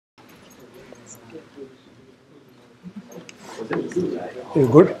You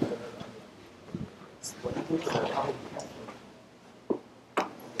good?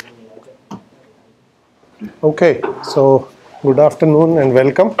 Okay, so good afternoon and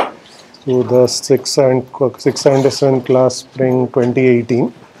welcome to the 677 class spring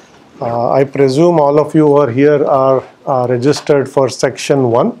 2018. I presume all of you over here are registered for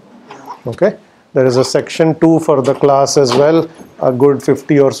section 1. Okay, there is a section 2 for the class as well. A good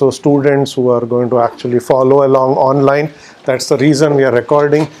 50 or so students who are going to actually follow along online. That's the reason we are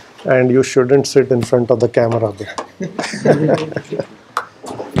recording, and you shouldn't sit in front of the camera there.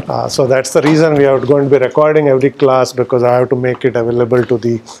 So that's the reason we are going to be recording every class, because I have to make it available to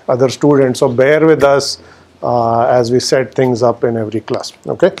the other students. So bear with us as we set things up in every class.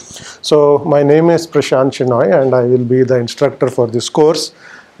 Okay. So my name is Prashant Shenoy, and I will be the instructor for this course.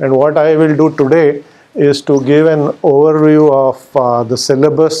 And what I will do today is to give an overview of the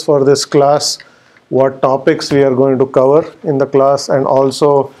syllabus for this class, what topics we are going to cover in the class, and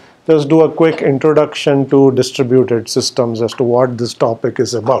also just do a quick introduction to distributed systems as to what this topic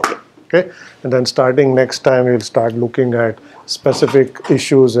is about. Okay, and then starting next time we'll start looking at specific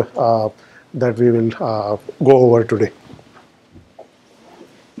issues that we will go over today.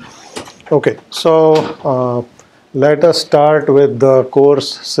 Okay, so let us start with the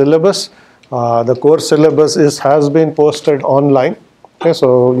course syllabus. The course syllabus has been posted online. Okay,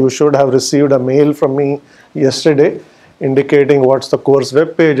 so you should have received a mail from me yesterday indicating what's the course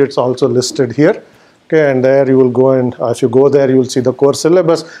web page. It's also listed here. Okay, and there you will go, and if you go there, you will see the course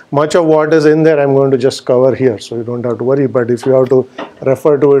syllabus. Much of what is in there I'm going to just cover here, so you don't have to worry. But if you have to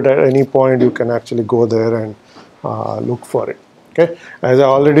refer to it at any point, you can actually go there and look for it. Okay, as I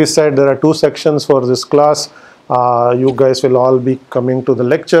already said, there are 2 sections for this class. You guys will all be coming to the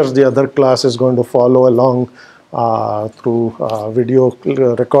lectures. The other class is going to follow along through video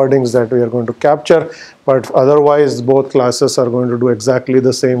recordings that we are going to capture. But otherwise, both classes are going to do exactly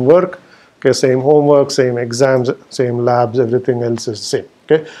the same work. Okay, same homework, same exams, same labs, everything else is same.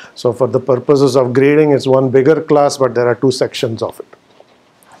 Okay, so for the purposes of grading, it's one bigger class, but there are 2 sections of it.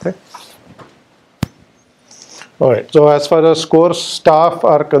 Okay. All right. So as far as course staff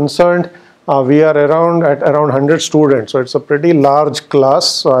are concerned, we are around 100 students, so it's a pretty large class.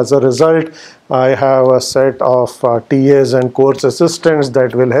 So as a result, I have a set of TAs and course assistants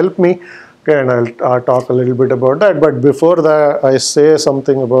that will help me. Okay, and I'll talk a little bit about that. But before that, I say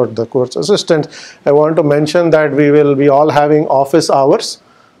something about the course assistants. I want to mention that we will be all having office hours.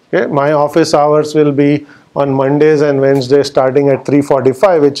 Okay, my office hours will be on Mondays and Wednesdays starting at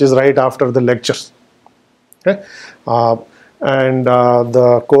 3:45, which is right after the lectures. Okay. And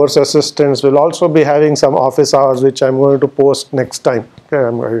the course assistants will also be having some office hours, which I'm going to post next time.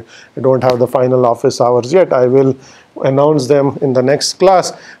 Okay, I don't have the final office hours yet. I will announce them in the next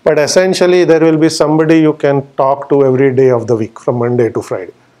class. But essentially, there will be somebody you can talk to every day of the week, from Monday to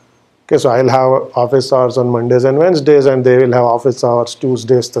Friday. Okay, so I'll have office hours on Mondays and Wednesdays, and they will have office hours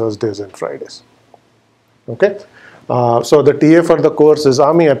Tuesdays, Thursdays, and Fridays. Okay. So the TA for the course is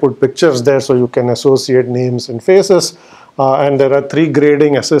Ami. I put pictures there so you can associate names and faces. And there are 3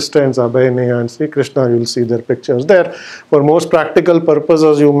 grading assistants, Abhay, Neha, and Sri Krishna. You'll see their pictures there. For most practical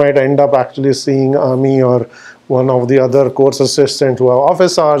purposes, you might end up actually seeing Ami or one of the other course assistants who have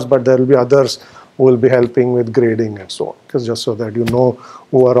office hours, but there will be others who will be helping with grading and so on, because just so that you know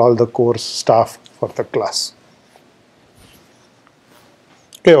who are all the course staff for the class.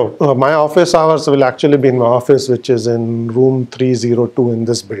 Okay, my office hours will actually be in my office, which is in room 302 in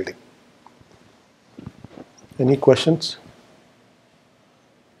this building. Any questions?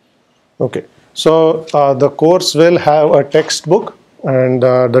 Okay, so the course will have a textbook, and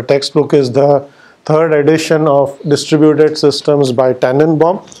the textbook is the 3rd edition of Distributed Systems by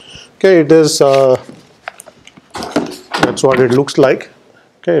Tannenbaum. Okay, it is, that's what it looks like.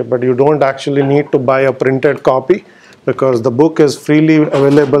 Okay, but you don't actually need to buy a printed copy, because the book is freely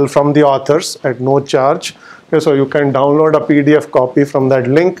available from the authors at no charge. Okay, so you can download a PDF copy from that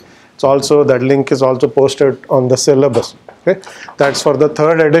link. It's also, that link is also posted on the syllabus. Okay, that's for the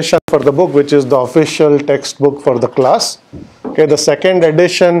 3rd edition for the book, which is the official textbook for the class. Okay, the 2nd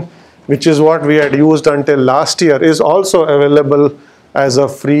edition, which is what we had used until last year, is also available as a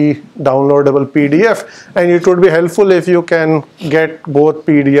free downloadable PDF, and it would be helpful if you can get both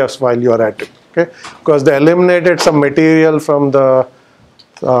PDFs while you are at it. Okay, because they eliminated some material from the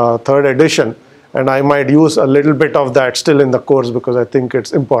 3rd edition, and I might use a little bit of that still in the course because I think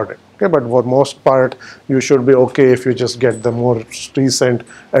it's important. Okay, but for most part, you should be okay if you just get the more recent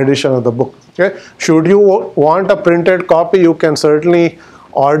edition of the book. Okay, should you want a printed copy, you can certainly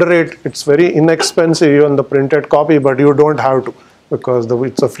order it. It's very inexpensive, even the printed copy, but you don't have to. because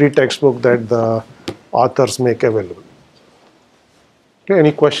it's a free textbook that the authors make available. Okay,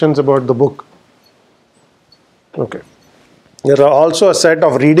 any questions about the book? Okay. There are also a set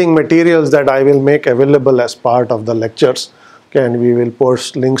of reading materials that I will make available as part of the lectures. Okay, and we will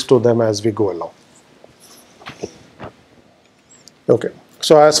post links to them as we go along. Okay.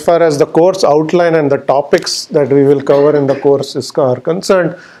 So as far as the course outline and the topics that we will cover in the course are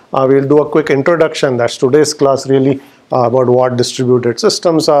concerned, we'll do a quick introduction. That's today's class really, about what distributed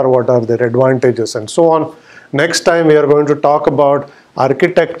systems are, what are their advantages, and so on. Next time we are going to talk about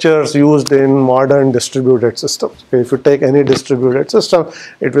architectures used in modern distributed systems. Okay, if you take any distributed system,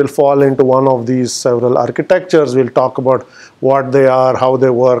 it will fall into one of these several architectures. We'll talk about what they are, how they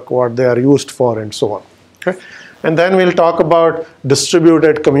work, what they are used for, and so on. Okay. And then we'll talk about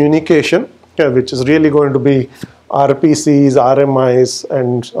distributed communication, okay, which is really going to be RPCs, RMIs,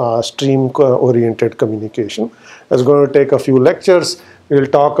 and stream-oriented communication. It's going to take a few lectures. We'll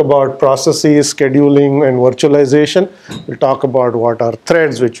talk about processes, scheduling, and virtualization. We'll talk about what are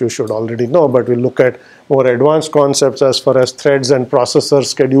threads, which you should already know, but we'll look at more advanced concepts as far as threads and processor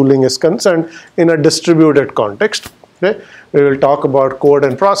scheduling is concerned in a distributed context. Okay. We will talk about code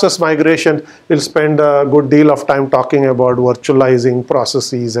and process migration. We'll spend a good deal of time talking about virtualizing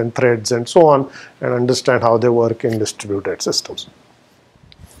processes and threads and so on, and understand how they work in distributed systems.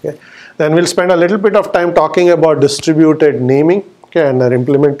 Okay. Then we'll spend a little bit of time talking about distributed naming, okay, and their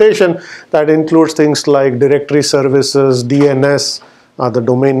implementation. That includes things like directory services, DNS, the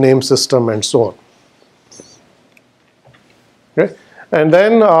domain name system, and so on. Okay. And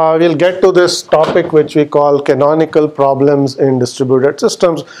then we'll get to this topic which we call canonical problems in distributed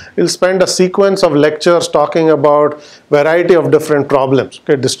systems. We'll spend a sequence of lectures talking about variety of different problems.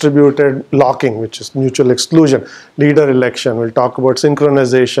 Okay, distributed locking, which is mutual exclusion, leader election. We'll talk about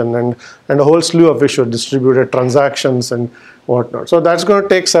synchronization and a whole slew of issues, distributed transactions and whatnot. So that's going to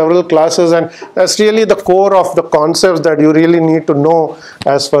take several classes, and that's really the core of the concepts that you really need to know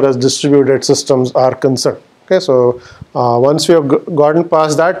as far as distributed systems are concerned. Okay, so once we have gotten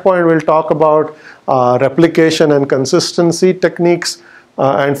past that point, we'll talk about replication and consistency techniques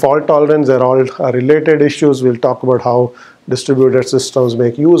and fault tolerance. They're all related issues. We'll talk about how distributed systems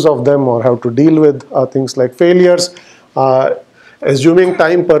make use of them, or how to deal with things like failures. Assuming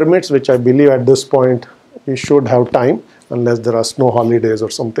time permits, which I believe at this point we should have time, unless there are snow holidays or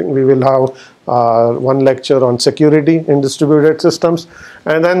something. We will have one lecture on security in distributed systems.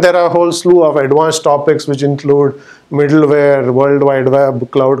 And then there are a whole slew of advanced topics which include middleware, World Wide Web,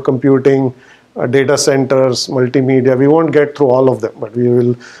 cloud computing, data centers, multimedia. We won't get through all of them, but we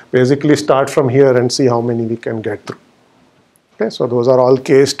will basically start from here and see how many we can get through. Okay, so those are all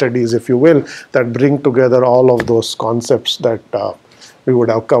case studies, if you will, that bring together all of those concepts that we would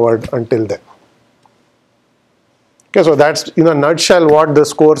have covered until then. Okay, so that's in a nutshell what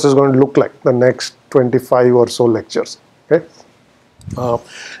this course is going to look like, the next 25 or so lectures. Okay.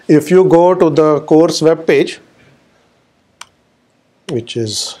 If you go to the course web page, which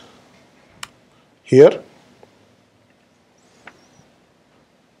is here,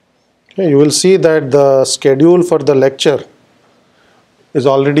 okay, you will see that the schedule for the lecture is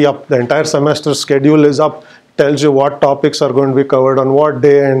already up. The entire semester schedule is up. Tells you what topics are going to be covered on what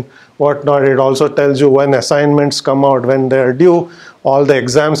day and whatnot. It also tells you when assignments come out, when they are due. All the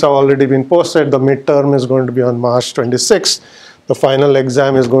exams have already been posted. The midterm is going to be on March 26th. The final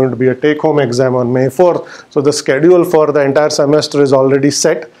exam is going to be a take-home exam on May 4th. So the schedule for the entire semester is already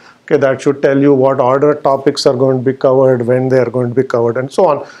set. Okay, that should tell you what order topics are going to be covered, when they are going to be covered, and so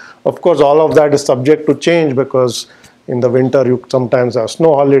on. Of course, all of that is subject to change, because in the winter you sometimes have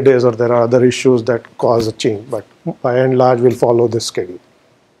snow holidays, or there are other issues that cause a change, but by and large we'll follow this schedule.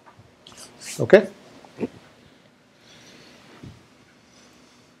 Okay.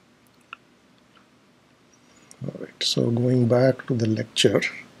 All right, so going back to the lecture.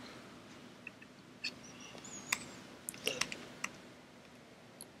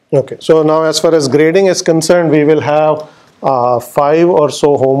 Okay, so now as far as grading is concerned, we will have 5 or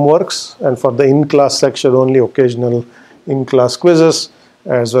so homeworks, and for the in-class section only occasional in-class quizzes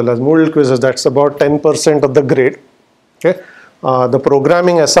as well as Moodle quizzes. That's about 10% of the grade. Okay, the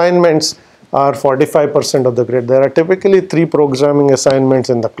programming assignments are 45% of the grade. There are typically 3 programming assignments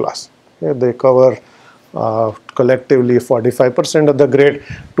in the class. Okay, they cover collectively 45% of the grade.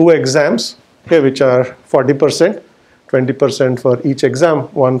 2 exams, okay, which are 40%. 20% for each exam,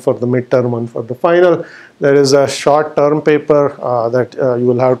 one for the midterm, one for the final. There is a short term paper that you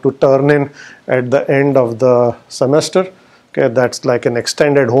will have to turn in at the end of the semester. Okay, that's like an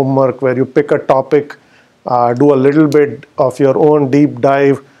extended homework where you pick a topic, do a little bit of your own deep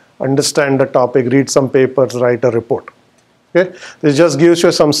dive, understand the topic, read some papers, write a report. Okay, this just gives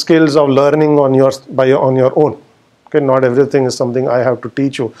you some skills of learning on your own. Okay, not everything is something I have to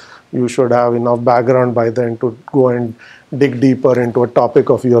teach you. You should have enough background by then to go and dig deeper into a topic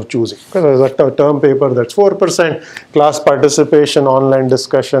of your choosing. Okay, there's a term paper that's 4%. Class participation, online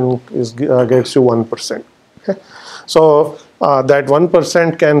discussion gets you 1%. Okay, so that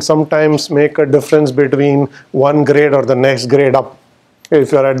 1% can sometimes make a difference between one grade or the next grade up.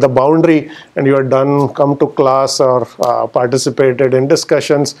 If you're at the boundary and you're done, come to class or participated in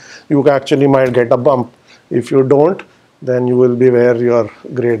discussions, you actually might get a bump. If you don't, then you will be where your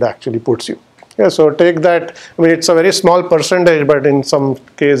grade actually puts you. Yeah, so take that. I mean, it's a very small percentage, but in some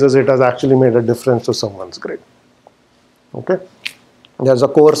cases, it has actually made a difference to someone's grade. Okay. There's a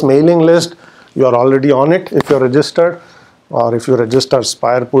course mailing list. You are already on it if you're registered, or if you register,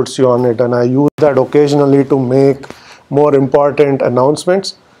 Spire puts you on it, and I use that occasionally to make more important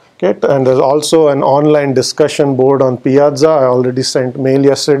announcements. Okay, and there's also an online discussion board on Piazza. I already sent mail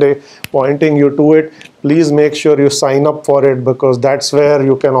yesterday pointing you to it. Please make sure you sign up for it, because that's where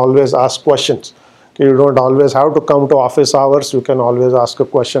you can always ask questions. Okay, you don't always have to come to office hours. You can always ask a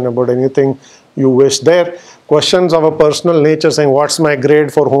question about anything you wish there. Questions of a personal nature saying, what's my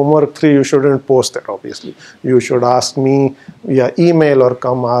grade for homework 3? You shouldn't post that, obviously. You should ask me via email or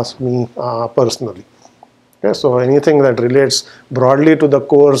come ask me personally. Okay, so anything that relates broadly to the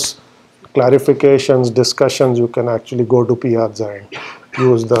course, clarifications, discussions, you can actually go to Piazza and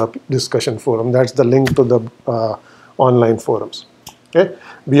use the discussion forum. That's the link to the online forums. Okay.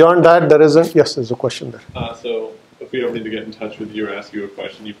 Beyond that, there isn't. Yes, there's a question there. So if we ever need to get in touch with you or ask you a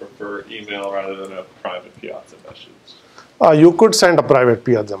question, you prefer email rather than a private Piazza message? You could send a private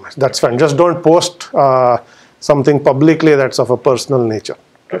Piazza message. That's fine. Just don't post something publicly that's of a personal nature.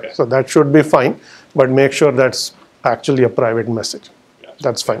 Okay. So that should be fine, but make sure that's actually a private message. Yeah.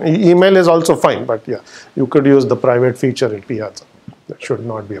 That's fine. Email is also fine, but yeah, you could use the private feature in Piazza. That should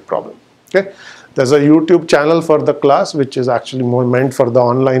not be a problem. Okay. There's a YouTube channel for the class, which is actually more meant for the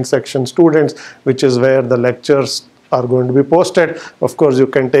online section students, which is where the lectures are going to be posted. Of course, you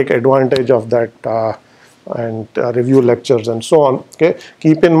can take advantage of that and review lectures and so on. Okay.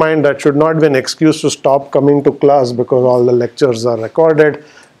 Keep in mind that should not be an excuse to stop coming to class because all the lectures are recorded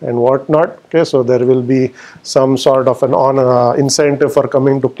and whatnot. Okay, so there will be some sort of an incentive for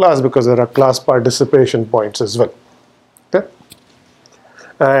coming to class because there are class participation points as well. Okay,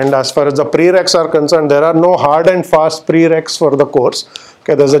 and as far as the prereqs are concerned, there are no hard and fast prereqs for the course.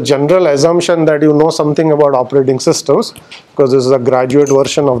 Okay, there's a general assumption that you know something about operating systems because this is a graduate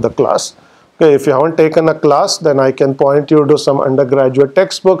version of the class. Okay, if you haven't taken a class, then I can point you to some undergraduate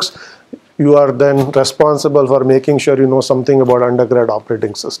textbooks. You are then responsible for making sure you know something about undergrad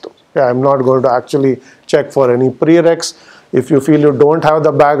operating systems. Okay, I'm not going to actually check for any prereqs. If you feel you don't have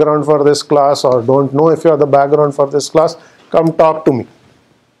the background for this class or don't know if you have the background for this class, come talk to me.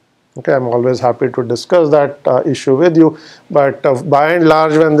 Okay, I'm always happy to discuss that issue with you. But by and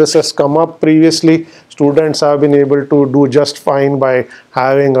large, when this has come up previously, students have been able to do just fine by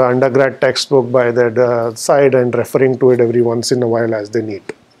having an undergrad textbook by their side and referring to it every once in a while as they need.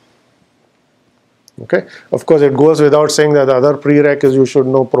 Okay, of course, it goes without saying that the other prereq is you should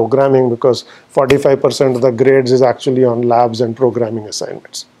know programming because 45% of the grades is actually on labs and programming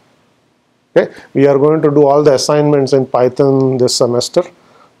assignments. Okay, we are going to do all the assignments in Python this semester.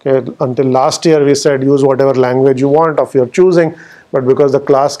 Okay, until last year we said use whatever language you want of your choosing, but because the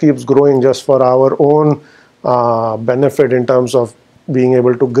class keeps growing just for our own benefit in terms of being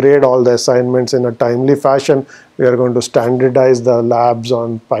able to grade all the assignments in a timely fashion, we are going to standardize the labs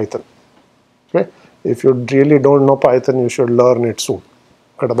on Python. Okay. If you really don't know Python, you should learn it soon.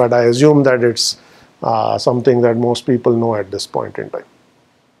 But I assume that it's something that most people know at this point in time.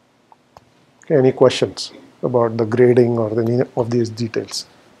 Okay, any questions about the grading or any of these details?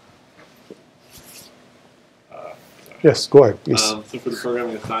 Yes, go ahead, please. So for the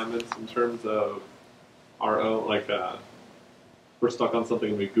programming assignments, in terms of our own, like we're stuck on something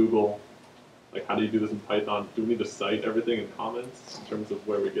and we Google, like how do you do this in Python? Do we need to cite everything in comments in terms of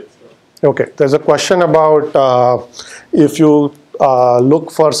where we get started? Okay, there's a question about if you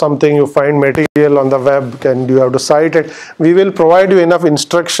look for something, you find material on the web, do you have to cite it? We will provide you enough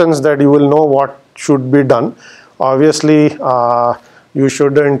instructions that you will know what should be done. Obviously, you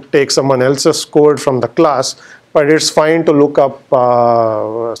shouldn't take someone else's code from the class, but it's fine to look up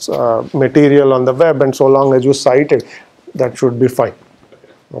material on the web, and so long as you cite it, that should be fine.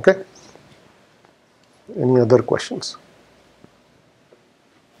 Okay? Any other questions?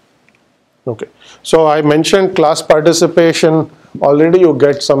 Okay, so I mentioned class participation. Already you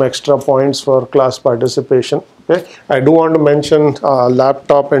get some extra points for class participation. Okay, I do want to mention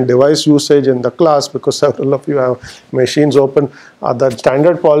laptop and device usage in the class because several of you have machines open. The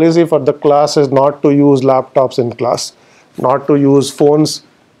standard policy for the class is not to use laptops in class, not to use phones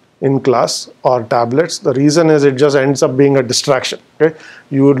in class or tablets. The reason is it just ends up being a distraction. Okay,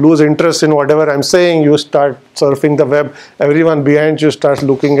 you would lose interest in whatever I'm saying. You start surfing the web. Everyone behind you starts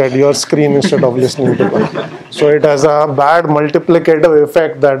looking at your screen instead of listening to them. So it has a bad multiplicative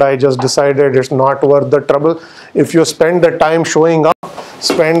effect that I just decided it's not worth the trouble. If you spend the time showing up,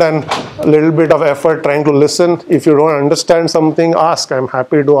 spend a little bit of effort trying to listen. If you don't understand something, ask. I'm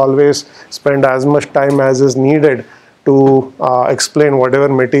happy to always spend as much time as is needed to explain whatever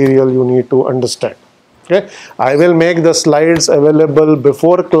material you need to understand. Okay, I will make the slides available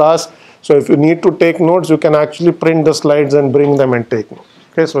before class, so if you need to take notes, you can actually print the slides and bring them and take notes.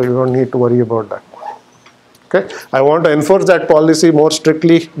 Okay, so you don't need to worry about that. Okay, I want to enforce that policy more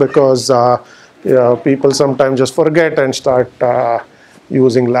strictly because people sometimes just forget and start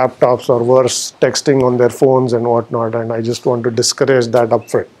using laptops or worse, texting on their phones and whatnot, and I just want to discourage that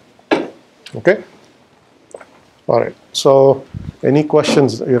upfront. Okay. All right, so any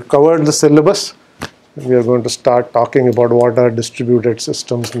questions? We have covered the syllabus. We are going to start talking about what are distributed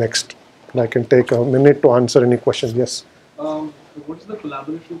systems next. And I can take a minute to answer any questions. Yes? What is the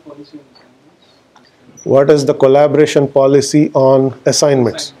collaboration policy on assignments? What is the collaboration policy on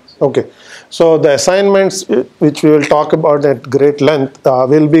assignments? Okay, so the assignments, which we will talk about at great length,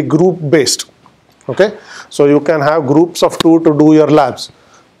 will be group based. Okay, so you can have groups of 2 to do your labs.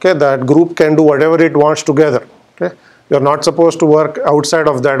 Okay, that group can do whatever it wants together. Okay, you're not supposed to work outside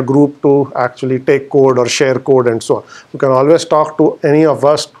of that group to actually take code or share code and so on. You can always talk to any of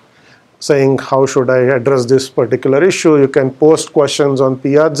us saying, how should I address this particular issue? You can post questions on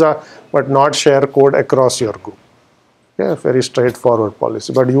Piazza, but not share code across your group. Yeah, very straightforward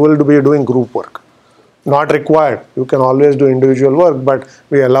policy, but you will be doing group work. Not required. You can always do individual work, but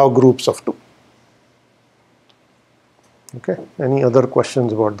we allow groups of 2. Okay, any other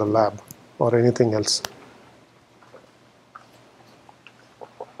questions about the lab or anything else?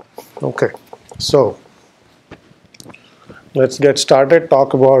 Okay, so let's get started.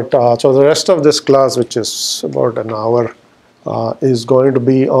 Talk about, so the rest of this class, which is about an hour, is going to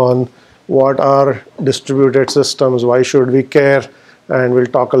be on what are distributed systems, why should we care, and we'll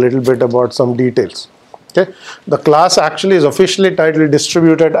talk a little bit about some details. Okay, the class actually is officially titled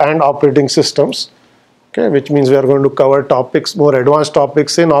Distributed and Operating Systems. Okay, which means we are going to cover topics, more advanced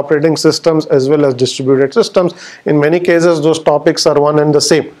topics in operating systems as well as distributed systems. In many cases, those topics are one and the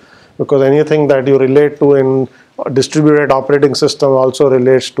same, because anything that you relate to in distributed operating system also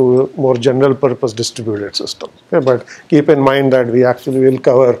relates to more general purpose distributed systems. Okay, but keep in mind that we actually will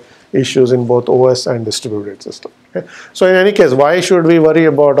cover issues in both OS and distributed system. Okay, so in any case, why should we worry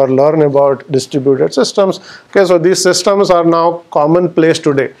about or learn about distributed systems? Okay, so these systems are now commonplace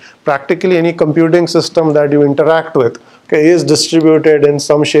today. Practically any computing system that you interact with, okay, is distributed in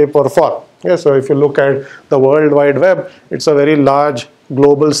some shape or form. Okay, so if you look at the World Wide Web, it's a very large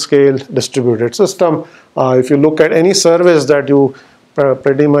global scale distributed system. If you look at any service that you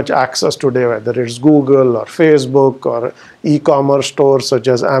pretty much access today, whether it's Google or Facebook or e-commerce stores such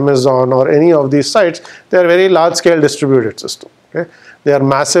as Amazon or any of these sites, they are very large scale distributed systems. Okay? They are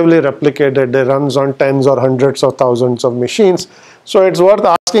massively replicated. They run on tens or hundreds of thousands of machines. So it's worth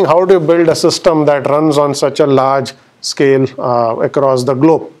asking, how do you build a system that runs on such a large scale across the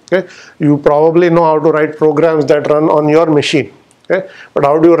globe? Okay? You probably know how to write programs that run on your machine. Okay? But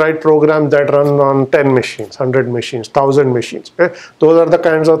how do you write programs that run on 10 machines, 100 machines, 1,000 machines? Okay? Those are the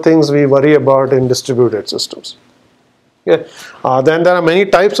kinds of things we worry about in distributed systems. Okay? Then there are many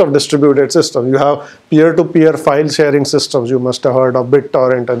types of distributed systems. You have peer-to-peer file sharing systems. You must have heard of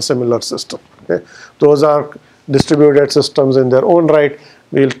BitTorrent and similar systems. Okay? Those are distributed systems in their own right.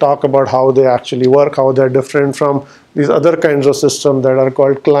 We'll talk about how they actually work, how they're different from these other kinds of systems that are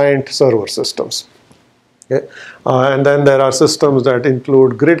called client-server systems. Okay. And then there are systems that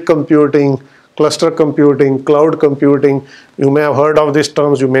include grid computing, cluster computing, cloud computing. You may have heard of these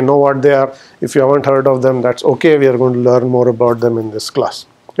terms, you may know what they are. If you haven't heard of them, that's okay. We are going to learn more about them in this class.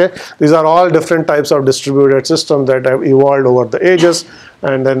 Okay. These are all different types of distributed systems that have evolved over the ages.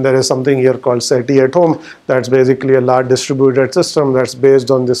 And then there is something here called SETI at home. That's basically a large distributed system that's based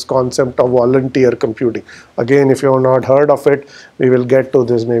on this concept of volunteer computing. Again, if you have not heard of it, we will get to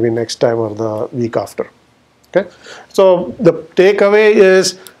this maybe next time or the week after. Okay, so the takeaway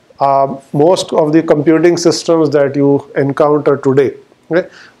is most of the computing systems that you encounter today, okay,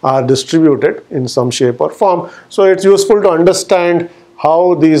 are distributed in some shape or form. So it's useful to understand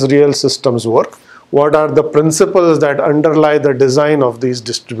how these real systems work. What are the principles that underlie the design of these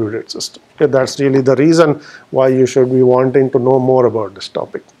distributed systems? Okay, that's really the reason why you should be wanting to know more about this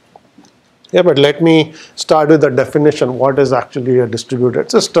topic. Yeah, but let me start with the definition. What is actually a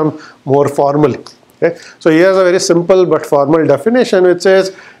distributed system more formally? Okay, so here's a very simple but formal definition which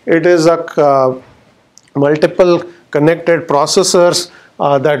says it is a multiple connected processors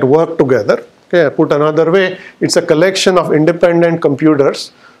that work together. Okay, put another way, it's a collection of independent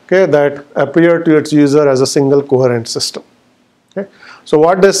computers, okay, that appear to its user as a single coherent system. Okay, so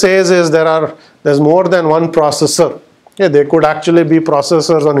what this says is there's more than one processor. Okay, they could actually be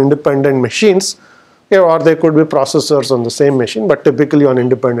processors on independent machines, okay, or they could be processors on the same machine, but typically on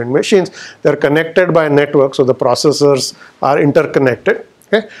independent machines. They're connected by a network, so the processors are interconnected.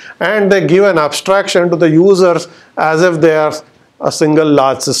 Okay, and they give an abstraction to the users as if they are a single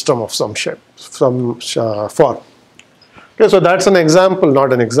large system of some shape, some form. Okay, so that's an example,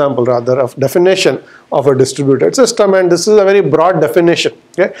 not an example, rather of definition of a distributed system, and this is a very broad definition.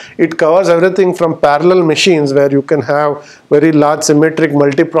 Okay, it covers everything from parallel machines where you can have very large symmetric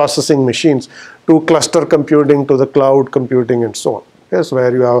multiprocessing machines to cluster computing, to the cloud computing, and so on. Yes,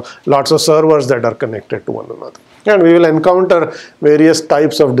 where you have lots of servers that are connected to one another. And we will encounter various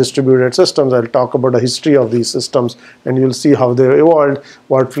types of distributed systems. I'll talk about the history of these systems and you'll see how they evolved,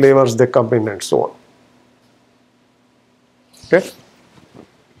 what flavors they come in, and so on. Okay.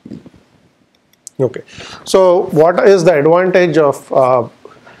 Okay. So what is the advantage of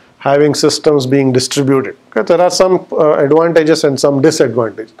having systems being distributed? Okay, there are some advantages and some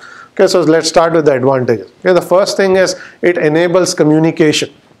disadvantages. Okay, so let's start with the advantages. Okay, the first thing is it enables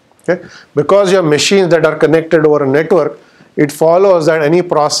communication. Okay, because you have machines that are connected over a network, it follows that any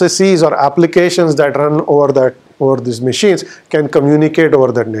processes or applications that run over these machines can communicate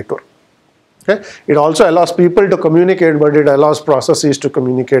over that network. Okay, it also allows people to communicate, but it allows processes to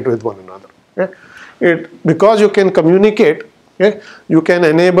communicate with one another. Okay, because you can communicate, okay, you can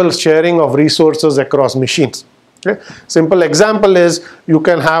enable sharing of resources across machines. Okay, simple example is you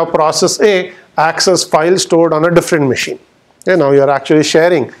can have process A access files stored on a different machine. Okay, now you are actually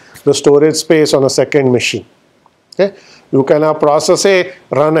sharing the storage space on a second machine. Okay, you can have process A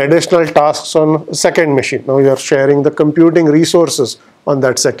run additional tasks on a second machine. Now you are sharing the computing resources on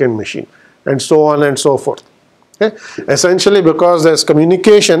that second machine, and so on and so forth. Okay, essentially because there's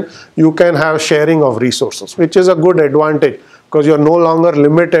communication, you can have sharing of resources, which is a good advantage because you're no longer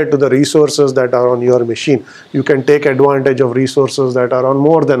limited to the resources that are on your machine. You can take advantage of resources that are on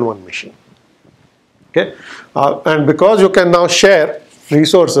more than one machine. Okay, and because you can now share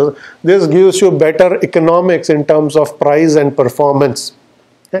resources, this gives you better economics in terms of price and performance.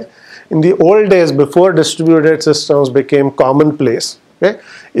 Okay? In the old days, before distributed systems became commonplace, okay,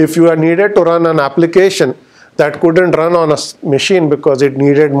 if you are needed to run an application that couldn't run on a machine because it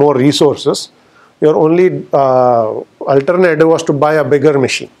needed more resources, your only alternative was to buy a bigger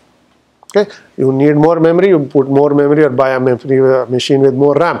machine. Okay, you need more memory, you put more memory or buy a machine with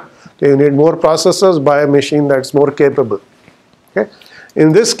more RAM. Okay, you need more processors, buy a machine that's more capable. Okay.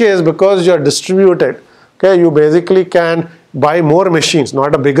 In this case, because you are distributed, okay, you basically can buy more machines,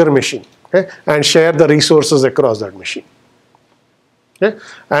 not a bigger machine, okay, and share the resources across that machine. Okay.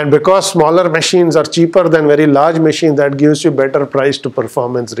 And because smaller machines are cheaper than very large machines, that gives you better price to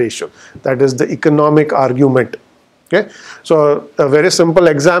performance ratio. That is the economic argument. Okay. So a very simple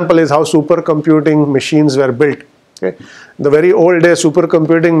example is how supercomputing machines were built. Okay. The very old days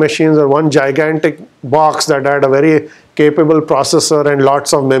supercomputing machines are one gigantic box that had a very capable processor and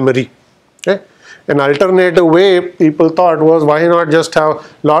lots of memory. Okay. An alternative way people thought was, why not just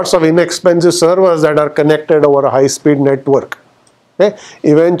have lots of inexpensive servers that are connected over a high-speed network. Okay.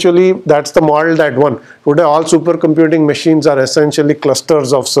 Eventually that's the model that won. Today all supercomputing machines are essentially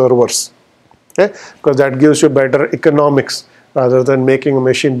clusters of servers. Okay. Because that gives you better economics. Rather than making a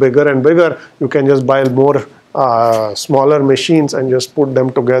machine bigger and bigger, you can just buy more smaller machines and just put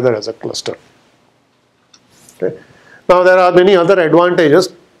them together as a cluster. Okay. Now there are many other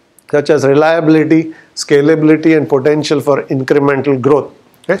advantages such as reliability, scalability, and potential for incremental growth.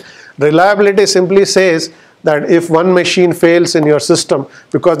 Okay. Reliability simply says that if one machine fails in your system,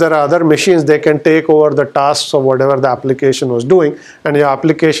 because there are other machines, they can take over the tasks of whatever the application was doing and your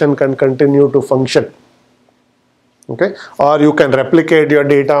application can continue to function. Okay. Or you can replicate your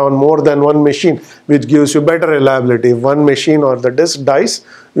data on more than one machine, which gives you better reliability. If one machine or the disk dies,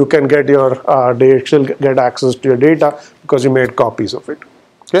 you can get your still get access to your data because you made copies of it.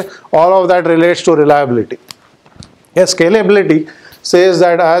 Okay. All of that relates to reliability. Yes, scalability says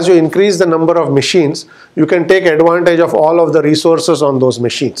that as you increase the number of machines, you can take advantage of all of the resources on those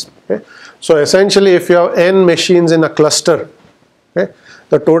machines. Okay. So essentially, if you have n machines in a cluster, Okay?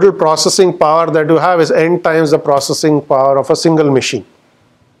 The total processing power that you have is n times the processing power of a single machine.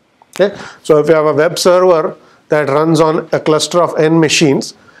 Okay? So if you have a web server that runs on a cluster of n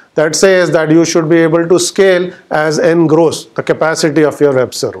machines, that says that you should be able to scale as n grows, the capacity of your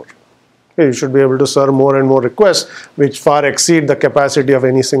web server. Okay? You should be able to serve more and more requests which far exceed the capacity of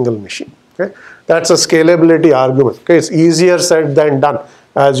any single machine. Okay? That's a scalability argument. Okay? It's easier said than done,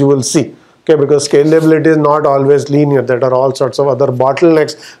 as you will see. Okay? Because scalability is not always linear. There are all sorts of other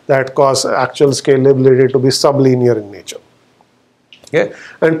bottlenecks that cause actual scalability to be sublinear in nature. Okay?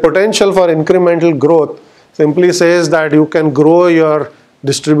 And potential for incremental growth simply says that you can grow your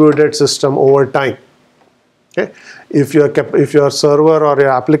distributed system over time. Okay? If your server or your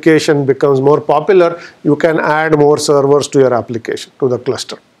application becomes more popular, you can add more servers to your application, to the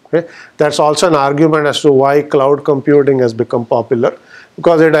cluster. Okay? That's also an argument as to why cloud computing has become popular,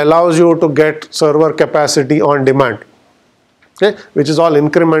 because it allows you to get server capacity on demand. Okay? Which is all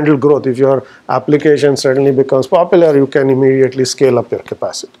incremental growth. If your application suddenly becomes popular, you can immediately scale up your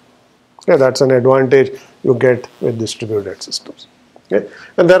capacity. Okay? That's an advantage you get with distributed systems. Okay?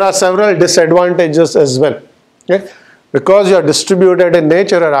 And there are several disadvantages as well. Okay? Because you are distributed in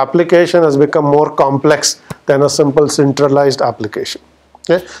nature, your application has become more complex than a simple centralized application.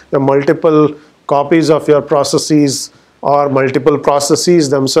 Okay? The multiple copies of your processes or multiple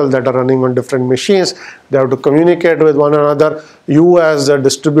processes themselves that are running on different machines, they have to communicate with one another. You as a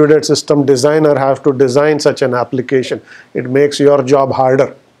distributed system designer have to design such an application. It makes your job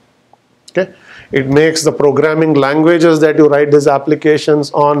harder. Okay? It makes the programming languages that you write these applications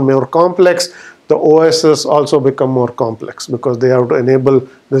on more complex. The OSs also become more complex because they have to enable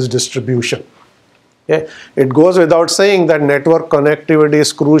this distribution. Okay? It goes without saying that network connectivity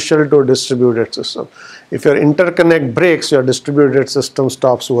is crucial to a distributed system. If your interconnect breaks, your distributed system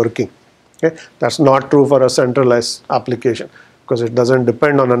stops working. Okay? That's not true for a centralized application because it doesn't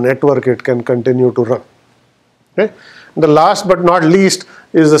depend on a network, it can continue to run. Okay? The last but not least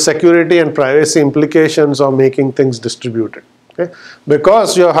is the security and privacy implications of making things distributed. Okay?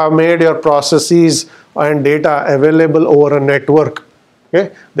 Because you have made your processes and data available over a network,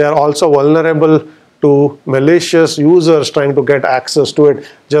 okay? They are also vulnerable to malicious users trying to get access to it,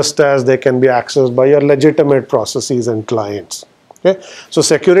 just as they can be accessed by your legitimate processes and clients. Okay? So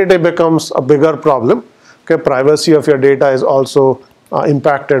security becomes a bigger problem. Okay? Privacy of your data is also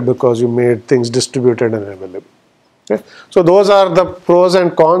impacted because you made things distributed and available. Okay? So those are the pros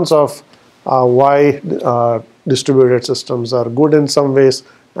and cons of why distributed systems are good in some ways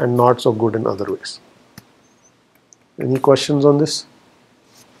and not so good in other ways. Any questions on this?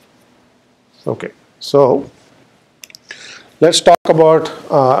 Okay, so let's talk about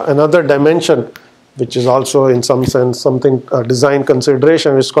another dimension which is also in some sense something design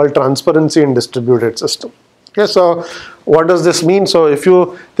consideration, which is called transparency in distributed system. Okay, so what does this mean? So if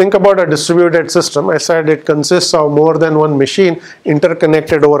you think about a distributed system, I said it consists of more than one machine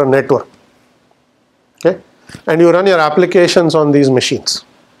interconnected over a network. Okay? And you run your applications on these machines.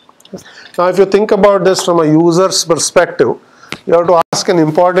 Now if you think about this from a user's perspective, you have to ask an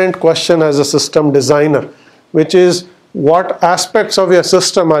important question as a system designer, which is what aspects of your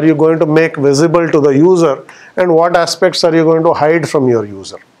system are you going to make visible to the user and what aspects are you going to hide from your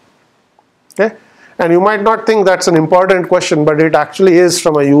user. Okay? And you might not think that's an important question, but it actually is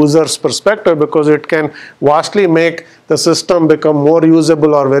from a user's perspective because it can vastly make the system become more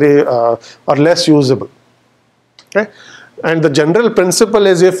usable or or less usable. Okay? And the general principle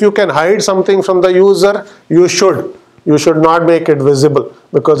is if you can hide something from the user, you should. You should not make it visible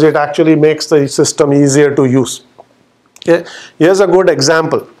because it actually makes the system easier to use. Okay? Here's a good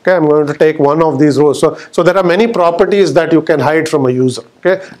example. Okay? I'm going to take one of these rows. So there are many properties that you can hide from a user.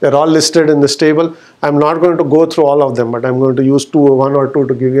 Okay? They're all listed in this table. I'm not going to go through all of them, but I'm going to use one or two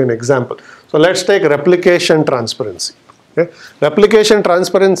to give you an example. So let's take replication transparency. Okay? Replication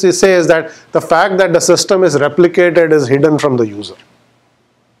transparency says that the fact that the system is replicated is hidden from the user.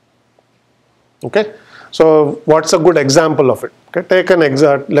 Okay? So what's a good example of it? Okay?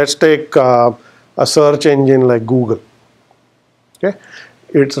 Let's take a search engine like Google. Okay?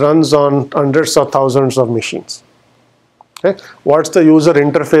 It runs on hundreds of thousands of machines. Okay? What's the user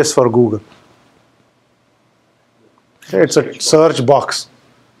interface for Google? Okay? It's a search box.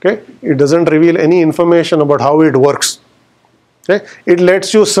 Okay? It doesn't reveal any information about how it works. Okay? It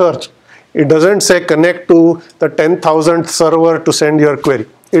lets you search. It doesn't say connect to the 10,000th server to send your query.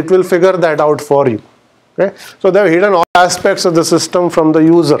 It will figure that out for you. Okay? So they've hidden all aspects of the system from the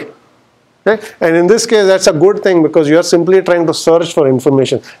user. Okay? And in this case, that's a good thing because you are simply trying to search for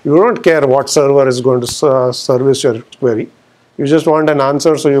information. You don't care what server is going to service your query. You just want an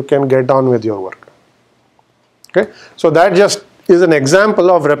answer so you can get on with your work. Okay? So that just is an example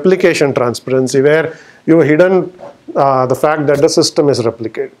of replication transparency, where you've hidden the fact that the system is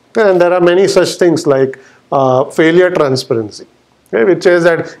replicated. And there are many such things like failure transparency, okay, which says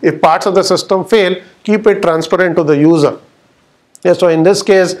that if parts of the system fail, keep it transparent to the user. Yeah, so in this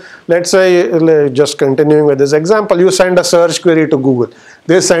case, let's say, just continuing with this example, you send a search query to Google.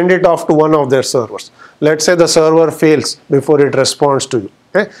 They send it off to one of their servers. Let's say the server fails before it responds to you.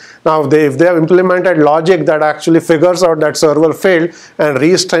 Okay? Now, if they have implemented logic that actually figures out that server failed and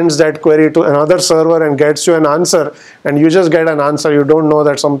resends that query to another server and gets you an answer, and you just get an answer, you don't know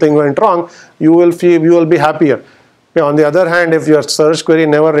that something went wrong, you will be happier. Okay, on the other hand, if your search query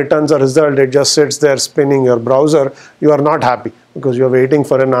never returns a result, it just sits there spinning your browser, you are not happy because you are waiting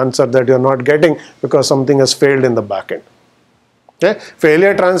for an answer that you are not getting because something has failed in the backend. Okay?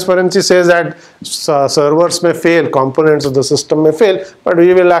 Failure transparency says that servers may fail, components of the system may fail, but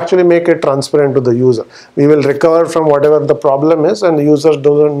we will actually make it transparent to the user. We will recover from whatever the problem is, and the user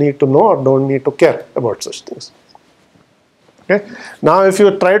doesn't need to know or don't need to care about such things. Okay? Now, if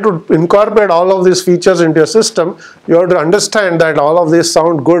you try to incorporate all of these features into your system, you have to understand that all of these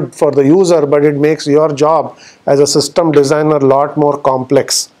sound good for the user, but it makes your job as a system designer a lot more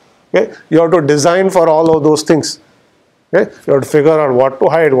complex. Okay? You have to design for all of those things. Okay? You have to figure out what to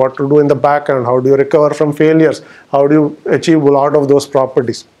hide, what to do in the backend, how do you recover from failures, how do you achieve a lot of those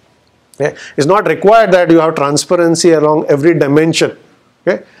properties. Okay? It's not required that you have transparency along every dimension.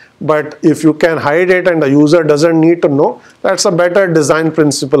 Okay? But if you can hide it and the user doesn't need to know, that's a better design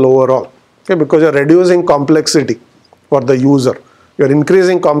principle overall. Okay? Because you're reducing complexity for the user. You're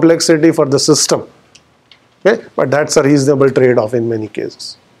increasing complexity for the system. Okay? But that's a reasonable trade-off in many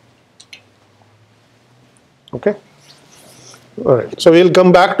cases. Okay? All right. So we'll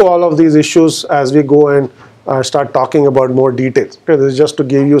come back to all of these issues as we go and start talking about more details. Okay? This is just to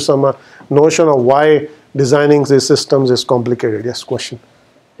give you some notion of why designing these systems is complicated. Yes, question?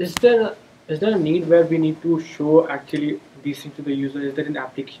 Is there a need where we need to show actually these things to the user? Is there an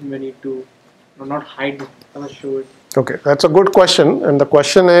application we need to not hide it or show it? Okay, that's a good question. And the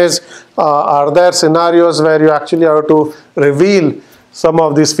question is, are there scenarios where you actually have to reveal some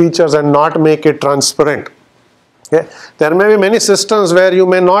of these features and not make it transparent? Okay. There may be many systems where you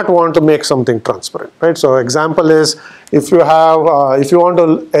may not want to make something transparent, right? So example is, if you want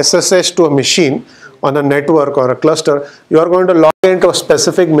to SSH to a machine on a network or a cluster, you are going to log into a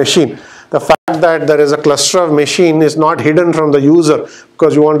specific machine. The fact that there is a cluster of machine is not hidden from the user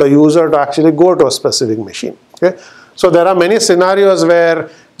because you want the user to actually go to a specific machine. Okay? So there are many scenarios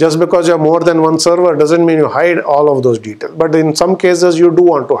where just because you have more than one server doesn't mean you hide all of those details. But in some cases you do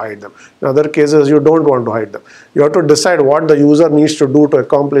want to hide them. In other cases you don't want to hide them. You have to decide what the user needs to do to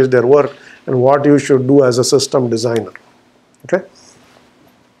accomplish their work and what you should do as a system designer. Okay?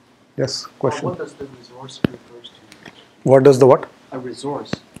 Yes, question? What does the resource refers to? What does the what? A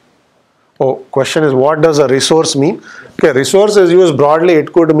resource. Oh, question is, what does a resource mean? Okay, resource is used broadly.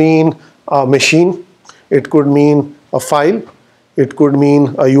 It could mean a machine. It could mean a file. It could mean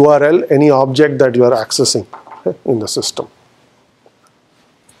a URL, any object that you are accessing in the system.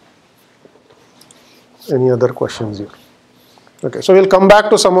 Any other questions here? Okay, so we'll come back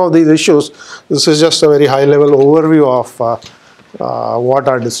to some of these issues. This is just a very high level overview of what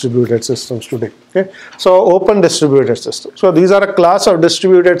are distributed systems today. Okay? So open distributed systems. So these are a class of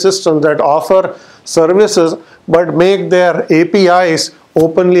distributed systems that offer services but make their APIs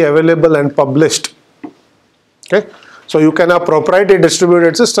openly available and published. Okay? So you can have proprietary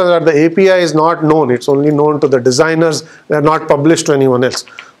distributed systems where the API is not known. It's only known to the designers. They are not published to anyone else.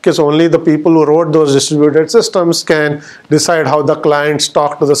 Okay, so only the people who wrote those distributed systems can decide how the clients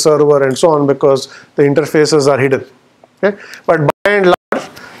talk to the server and so on, because the interfaces are hidden. Okay? But by and large,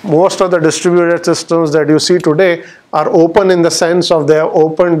 most of the distributed systems that you see today are open in the sense of they have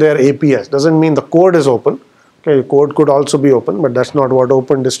opened their APIs. Doesn't mean the code is open. Okay, code could also be open, but that's not what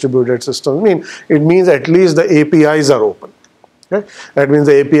open distributed systems mean. It means at least the APIs are open. Okay? That means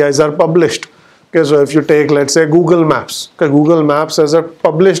the APIs are published. Okay, so if you take, let's say, Google Maps. Okay, Google Maps has a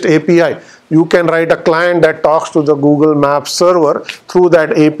published API. You can write a client that talks to the Google Maps server through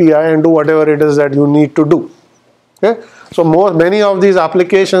that API and do whatever it is that you need to do. Okay? So many of these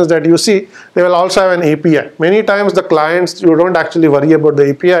applications that you see, they will also have an API. Many times the clients, you don't actually worry about the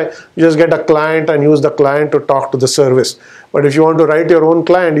API. You just get a client and use the client to talk to the service. But if you want to write your own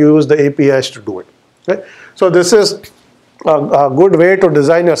client, you use the APIs to do it. Okay? So this is a good way to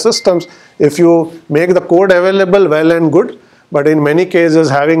design your systems. If you make the code available, well and good. But in many cases,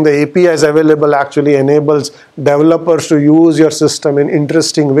 having the APIs available actually enables developers to use your system in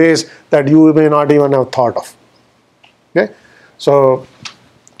interesting ways that you may not even have thought of. Okay? So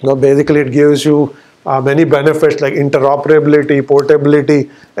basically it gives you many benefits like interoperability, portability,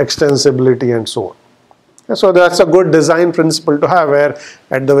 extensibility, and so on. So that's a good design principle to have, where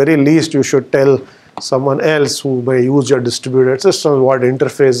at the very least you should tell someone else who may use your distributed system what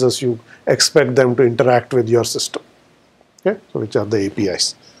interfaces you expect them to interact with your system. Okay, so which are the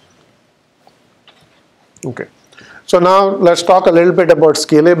APIs. Okay, so now let's talk a little bit about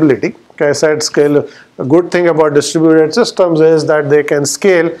scalability. Okay, I said a good thing about distributed systems is that they can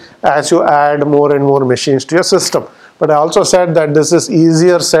scale as you add more and more machines to your system. But I also said that this is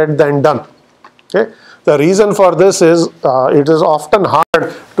easier said than done. Okay. The reason for this is it is often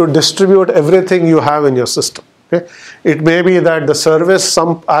hard to distribute everything you have in your system. Okay? It may be that the service,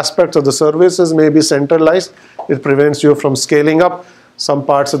 some aspects of the services may be centralized. It prevents you from scaling up. Some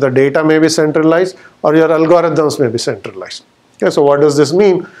parts of the data may be centralized, or your algorithms may be centralized. Okay, so what does this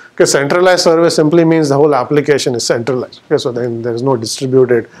mean? Okay, centralized service simply means the whole application is centralized. Okay, so then there is no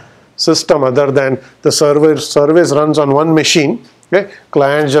distributed system other than the service runs on one machine. Okay,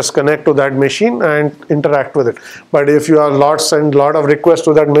 clients just connect to that machine and interact with it. But if you are send lot of requests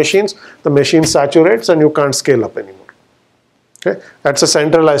to that machines, the machine saturates and you can't scale up anymore. Okay, that's a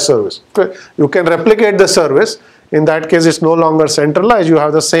centralized service. Okay, you can replicate the service. In that case, it's no longer centralized. You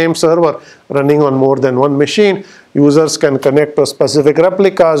have the same server running on more than one machine. Users can connect to specific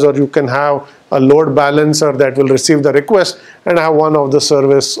replicas, or you can have a load balancer that will receive the request and have one of the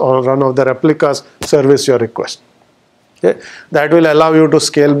service or one of the replicas service your request. Okay. That will allow you to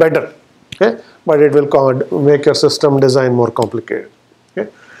scale better, okay. But it will make your system design more complicated.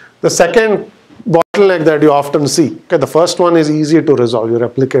 Okay. The second bottleneck that you often see, okay, the first one is easy to resolve, you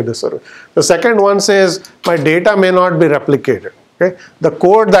replicate the service. The second one says my data may not be replicated. Okay. The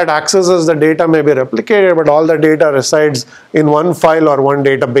code that accesses the data may be replicated, but all the data resides in one file or one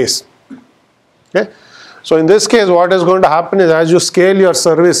database. Okay. So in this case, what is going to happen is as you scale your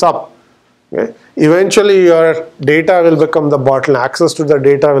service up, okay, eventually your data will become the bottleneck. Access to the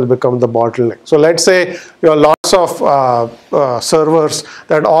data will become the bottleneck. So let's say you have lots of servers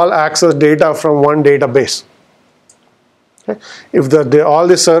that all access data from one database. Okay. If all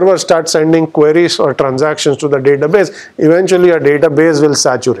the servers start sending queries or transactions to the database, eventually your database will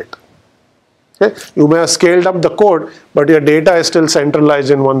saturate. Okay. You may have scaled up the code, but your data is still centralized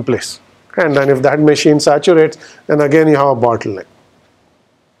in one place. Okay. And then if that machine saturates, then again you have a bottleneck.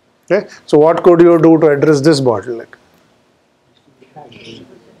 Okay. So what could you do to address this bottleneck?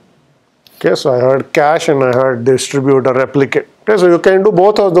 Okay, so I heard cache and I heard distribute or replicate. Okay, so you can do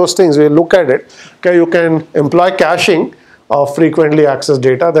both of those things. We look at it. Okay, you can employ caching of frequently accessed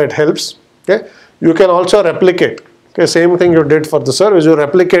data, that helps. Okay, you can also replicate. Okay, same thing you did for the service. You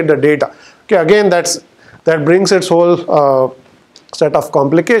replicate the data. Okay, again that brings its whole set of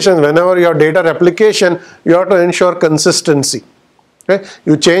complications. Whenever your data replication, you have to ensure consistency. Okay.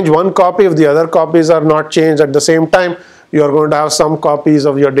 You change one copy, if the other copies are not changed at the same time, you are going to have some copies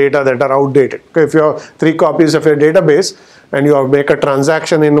of your data that are outdated. Okay. If you have 3 copies of your database and you make a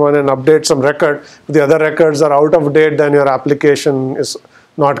transaction in one and update some record, if the other records are out of date, then your application is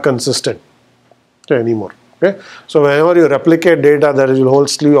not consistent anymore. Okay. So whenever you replicate data, there is a whole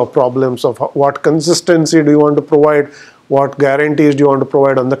slew of problems of what consistency do you want to provide, what guarantees do you want to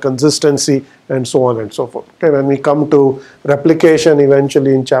provide on the consistency, and so on and so forth. Okay, when we come to replication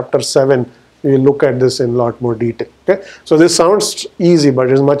eventually in chapter 7, we will look at this in a lot more detail. Okay, so this sounds easy, but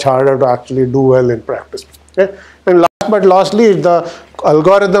it's much harder to actually do well in practice. Okay, and last but lastly, the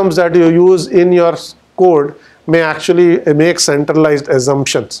algorithms that you use in your code may actually make centralized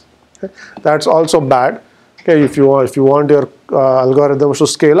assumptions. Okay, that's also bad. Okay, if you want your algorithms to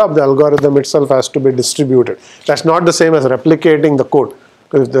scale up, the algorithm itself has to be distributed. That's not the same as replicating the code.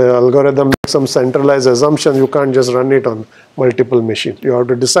 If the algorithm makes some centralized assumption, you can't just run it on multiple machines. You have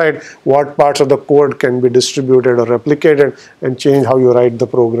to decide what parts of the code can be distributed or replicated and change how you write the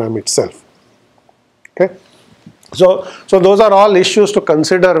program itself. Okay. So those are all issues to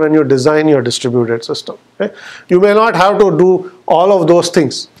consider when you design your distributed system. Okay? You may not have to do all of those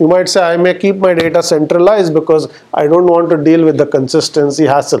things. You might say, I may keep my data centralized because I don't want to deal with the consistency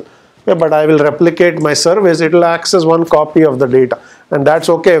hassle. Okay, but I will replicate my service. It will access one copy of the data. And that's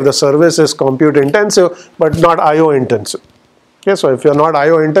okay if the service is compute intensive, but not IO intensive. Okay, so if you're not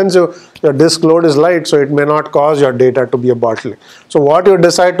IO intensive, your disk load is light, so it may not cause your data to be a bottleneck. So what you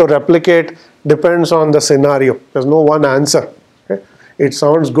decide to replicate depends on the scenario. There's no one answer. Okay? It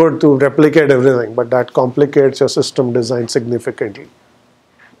sounds good to replicate everything, but that complicates your system design significantly.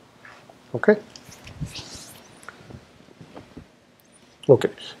 Okay? Okay.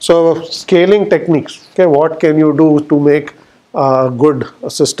 So scaling techniques. Okay, what can you do to make good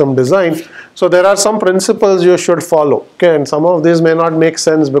system design. So there are some principles you should follow. Okay, and some of these may not make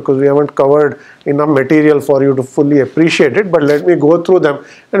sense because we haven't covered enough material for you to fully appreciate it. But let me go through them,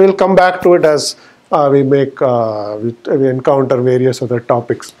 and we'll come back to it as we encounter various other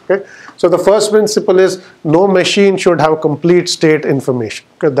topics. Okay, so the first principle is no machine should have complete state information.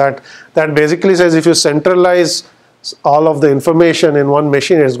 Okay, that basically says if you centralize all of the information in one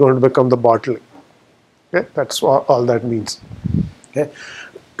machine, it's going to become the bottleneck. Okay, that's all that means. Okay,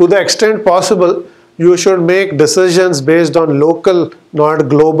 to the extent possible, you should make decisions based on local, not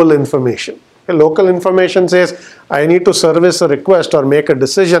global information. Okay, local information says I need to service a request or make a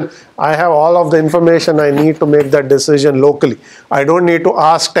decision. I have all of the information I need to make that decision locally. I don't need to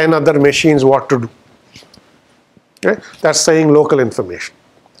ask 10 other machines what to do. Okay, that's saying local information.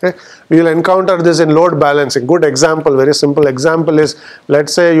 Okay. We will encounter this in load balancing. Good example, very simple example is,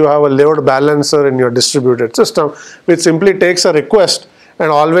 let's say you have a load balancer in your distributed system which simply takes a request and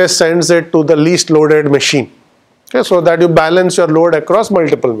always sends it to the least loaded machine. Okay, so that you balance your load across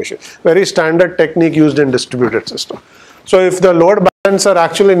multiple machines. Very standard technique used in distributed system. So if the load balancer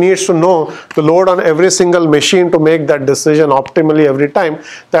actually needs to know the load on every single machine to make that decision optimally every time,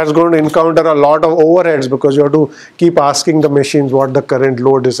 that's going to encounter a lot of overheads because you have to keep asking the machines what the current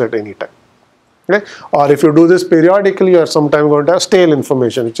load is at any time. Okay? Or if you do this periodically, you are sometimes going to have stale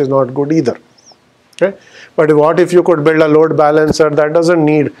information, which is not good either. Okay? But what if you could build a load balancer that doesn't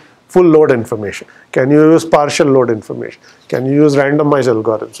need full load information? Can you use partial load information? Can you use randomized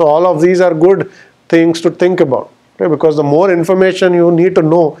algorithms? So all of these are good things to think about. Okay, because the more information you need to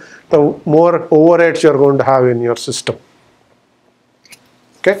know, the more overheads you're going to have in your system.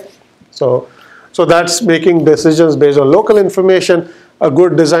 Okay, so that's making decisions based on local information. A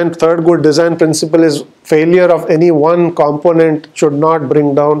good design, third good design principle is failure of any one component should not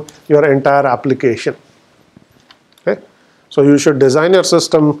bring down your entire application. Okay, so you should design your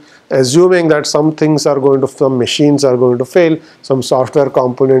system assuming that some machines are going to fail, some software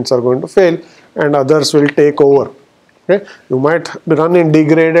components are going to fail, and others will take over. Okay. You might run in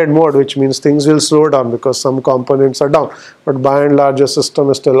degraded mode, which means things will slow down because some components are down, but by and large your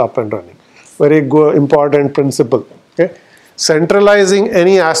system is still up and running. Very good, important principle. Okay. Centralizing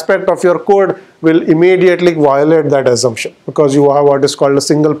any aspect of your code will immediately violate that assumption because you have what is called a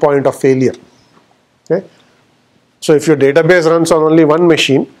single point of failure. Okay. So if your database runs on only one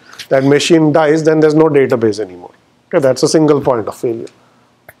machine, that machine dies, then there's no database anymore. Okay. That's a single point of failure.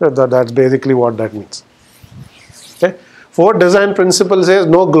 That's basically what that means. Okay. Fourth design principle says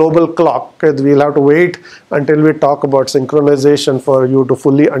no global clock. Okay. We'll have to wait until we talk about synchronization for you to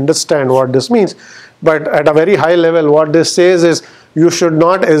fully understand what this means. But at a very high level, what this says is you should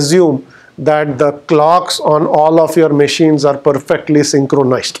not assume that the clocks on all of your machines are perfectly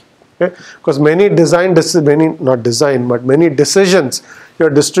synchronized. Okay. Because many decisions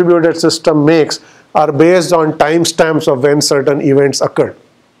your distributed system makes are based on timestamps of when certain events occurred.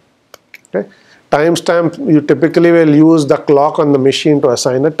 Okay. Timestamp, you typically will use the clock on the machine to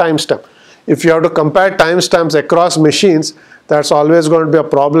assign a timestamp. If you have to compare timestamps across machines, that's always going to be a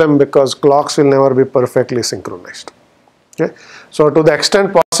problem because clocks will never be perfectly synchronized. Okay? So to the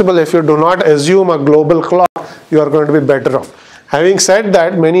extent possible, if you do not assume a global clock, you are going to be better off. Having said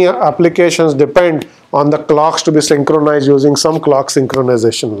that, many applications depend on the clocks to be synchronized using some clock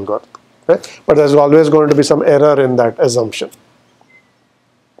synchronization algorithm. Okay? But there's always going to be some error in that assumption.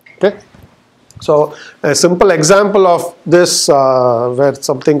 Okay? So a simple example of this where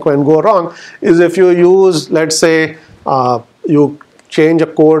something can go wrong is if you use, let's say, you change a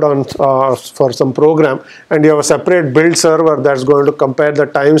code on for some program and you have a separate build server that's going to compare the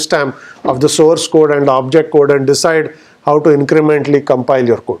timestamp of the source code and the object code and decide how to incrementally compile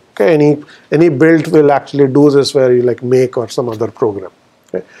your code. Okay, any build will actually do this where you like make or some other program.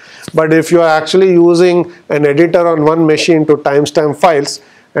 Okay? But if you are actually using an editor on one machine to timestamp files,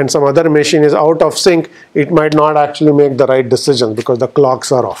 and some other machine is out of sync, it might not actually make the right decision because the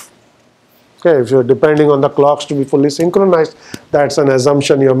clocks are off. Okay, if you're depending on the clocks to be fully synchronized, that's an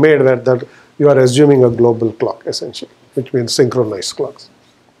assumption you made where that you are assuming a global clock essentially, which means synchronized clocks.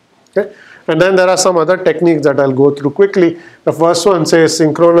 Okay, and then there are some other techniques that I'll go through quickly. The first one says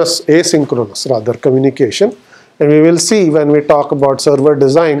asynchronous communication, and we will see when we talk about server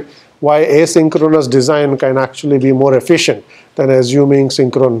design why asynchronous design can actually be more efficient than assuming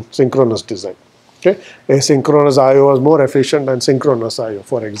synchronous design. Okay? Asynchronous I/O is more efficient than synchronous I/O,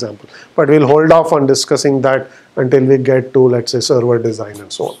 for example. But we'll hold off on discussing that until we get to, let's say, server design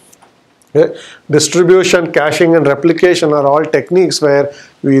and so on. Okay? Distribution, caching, and replication are all techniques where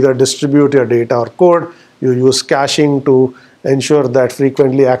you either distribute your data or code. You use caching to ensure that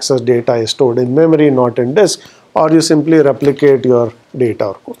frequently accessed data is stored in memory, not in disk, or you simply replicate your data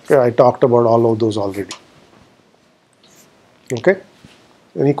or code. Okay, I talked about all of those already. Okay,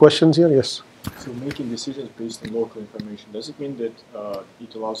 any questions here? Yes. So making decisions based on local information, does it mean that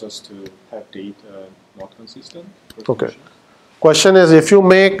it allows us to have data not consistent? Okay. Question is, if you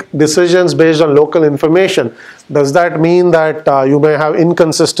make decisions based on local information, does that mean that you may have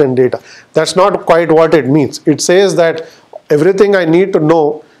inconsistent data? That's not quite what it means. It says that everything I need to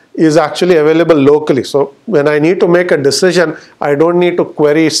know is actually available locally. So when I need to make a decision, I don't need to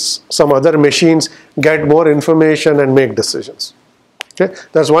query some other machines, get more information and make decisions. Okay,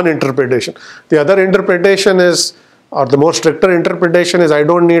 that's one interpretation. The other interpretation is, or the more stricter interpretation is, I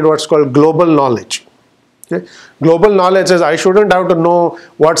don't need what's called global knowledge. Okay. Global knowledge is I shouldn't have to know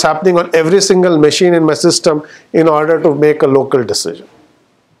what's happening on every single machine in my system in order to make a local decision.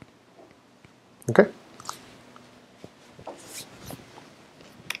 Okay.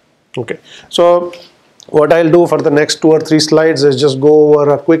 Okay. So what I'll do for the next 2 or 3 slides is just go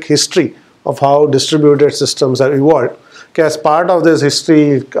over a quick history of how distributed systems have evolved. Okay, as part of this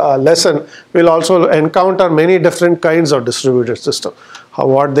history lesson, we'll also encounter many different kinds of distributed systems.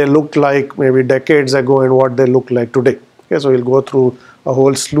 What they looked like maybe decades ago and what they look like today. Okay, so we'll go through a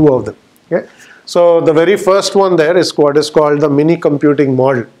whole slew of them. Okay, so the very first one there is what is called the mini computing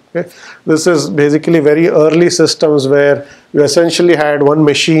model. Okay, this is basically very early systems where you essentially had one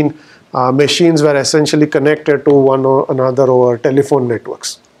machine. Machines were essentially connected to one or another over telephone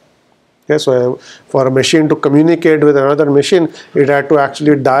networks. Okay, so for a machine to communicate with another machine, it had to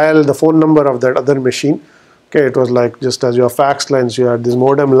actually dial the phone number of that other machine. Okay, it was like just as your fax lines, you had these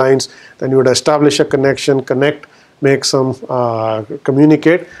modem lines, then you would establish a connection, connect, make some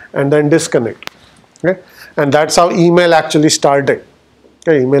communicate, and then disconnect. Okay, and that's how email actually started.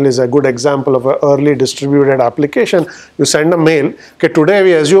 Okay, email is a good example of an early distributed application. You send a mail. Okay, today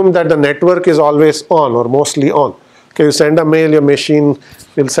we assume that the network is always on or mostly on. Okay, you send a mail, your machine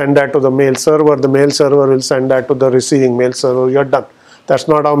will send that to the mail server will send that to the receiving mail server, you're done. That's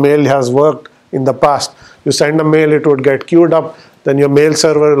not how mail has worked in the past. You send a mail, it would get queued up, then your mail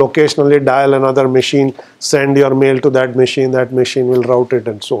server will occasionally dial another machine, send your mail to that machine will route it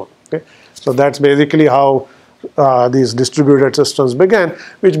and so on. Okay, so that's basically how these distributed systems began,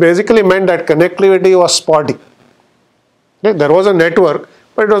 which basically meant that connectivity was spotty. Okay, there was a network,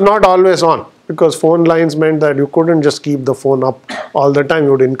 but it was not always on, because phone lines meant that you couldn't just keep the phone up all the time.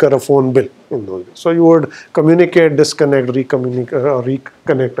 You would incur a phone bill in those days. So you would communicate, disconnect,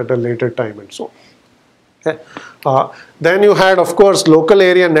 reconnect at a later time and so on. Okay. Then you had, of course, local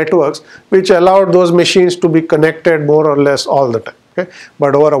area networks, which allowed those machines to be connected more or less all the time. Okay.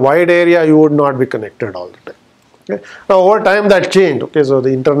 But over a wide area, you would not be connected all the time. Okay. Now over time that changed. Okay, so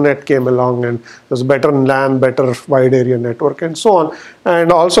the internet came along and there's better LAN, better wide area network and so on,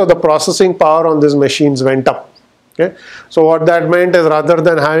 and also the processing power on these machines went up. Okay, so what that meant is rather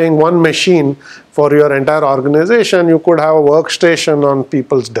than having one machine for your entire organization, you could have a workstation on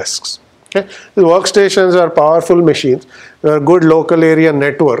people's desks. Okay, the workstations are powerful machines. There are good local area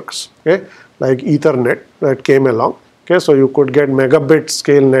networks. Okay, like Ethernet that came along. Okay, so you could get megabit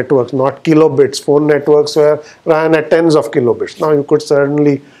scale networks, not kilobits. Phone networks ran at tens of kilobits. Now you could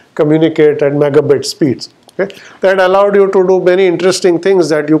certainly communicate at megabit speeds. Okay, that allowed you to do many interesting things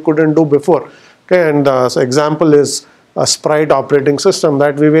that you couldn't do before. Okay, and so example is a Sprite operating system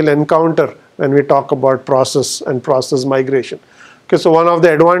that we will encounter when we talk about process and process migration. Okay, so one of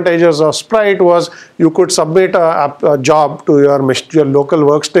the advantages of Sprite was you could submit a job to your local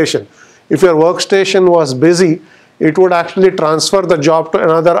workstation. If your workstation was busy, it would actually transfer the job to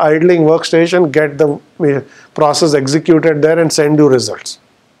another idling workstation, get the process executed there and send you results.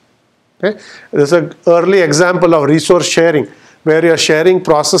 Okay? This is an early example of resource sharing, where you are sharing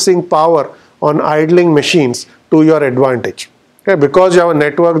processing power on idling machines to your advantage. Okay? Because you have a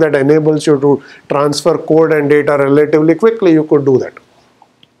network that enables you to transfer code and data relatively quickly, you could do that.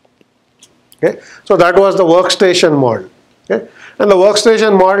 Okay? So that was the workstation model. Okay? And the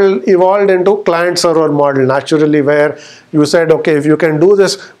workstation model evolved into client-server model naturally, where you said, okay, if you can do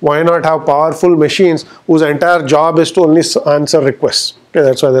this, why not have powerful machines whose entire job is to only answer requests. Okay,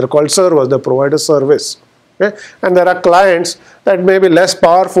 that's why they're called servers. They provide a service. Okay? And there are clients that may be less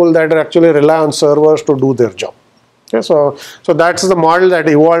powerful that actually rely on servers to do their job. Okay, so that's the model that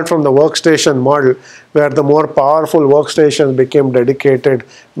evolved from the workstation model, where the more powerful workstations became dedicated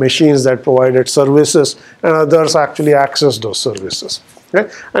machines that provided services and others actually access those services. Okay?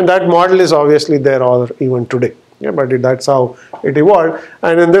 And that model is obviously there all even today. Yeah, but that's how it evolved.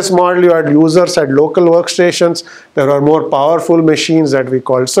 And in this model, you had users at local workstations. There are more powerful machines that we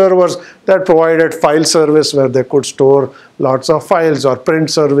called servers that provided file service where they could store lots of files, or print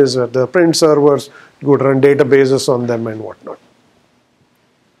service where the print servers could run databases on them and whatnot.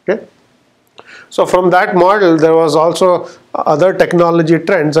 Okay. So from that model, there was also other technology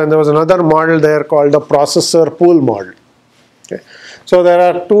trends, and there was another model there called the processor pool model. Okay. So there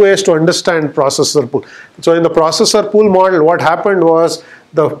are two ways to understand processor pool. So in the processor pool model, what happened was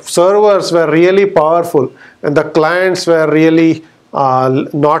the servers were really powerful and the clients were really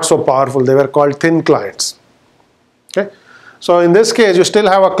not so powerful. They were called thin clients. Okay. So in this case, you still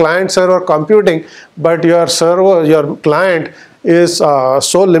have a client-server computing, but your client is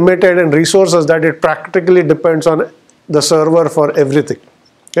so limited in resources that it practically depends on the server for everything.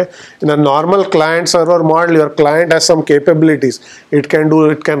 Okay. In a normal client-server model, your client has some capabilities. It can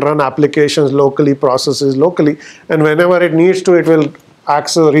run applications locally, processes locally, and whenever it needs to, it will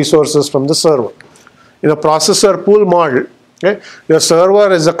access resources from the server. In a processor pool model, okay, your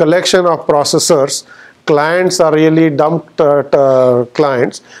server is a collection of processors. Clients are really dumped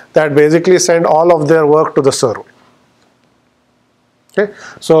clients that basically send all of their work to the server. Okay.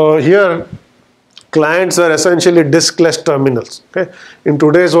 So here, clients are essentially diskless terminals. Okay. In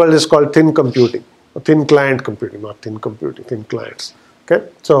today's world, it's called thin computing, thin client computing, not thin computing, thin clients. Okay.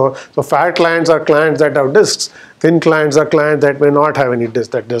 So fat clients are clients that have disks. Thin clients are clients that may not have any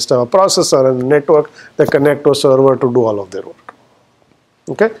disk, that just have a processor and a network that connect to a server to do all of their work.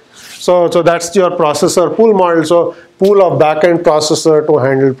 Okay. So that's your processor pool model. So pool of backend processor to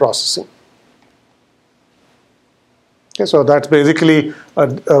handle processing. Okay, so that's basically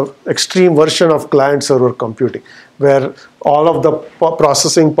an extreme version of client-server computing, where all of the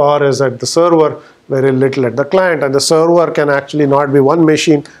processing power is at the server, very little at the client, and the server can actually not be one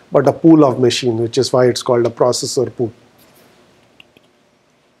machine, but a pool of machines, which is why it's called a processor pool.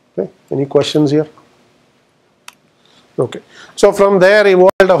 Okay, any questions here? Okay, so from there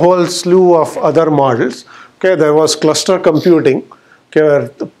evolved a whole slew of other models. Okay, there was cluster computing. Okay,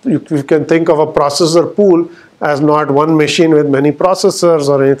 where you can think of a processor pool as not one machine with many processors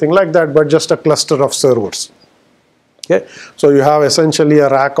or anything like that, but just a cluster of servers. Okay, so you have essentially a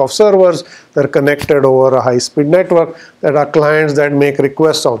rack of servers that are connected over a high-speed network that are clients that make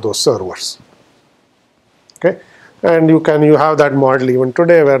requests of those servers. Okay, and you have that model even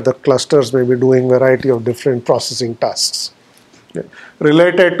today where the clusters may be doing a variety of different processing tasks. Okay.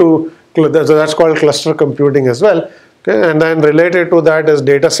 Related to, so that's called cluster computing as well. Okay, and then related to that is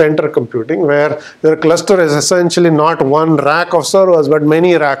data center computing, where your cluster is essentially not one rack of servers, but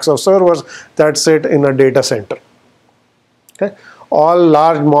many racks of servers that sit in a data center. Okay. All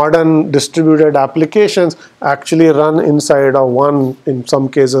large modern distributed applications actually run inside of one, in some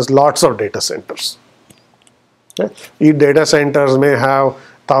cases, lots of data centers. Okay. Each data centers may have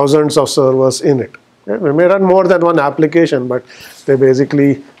thousands of servers in it. Okay. They may run more than one application, but they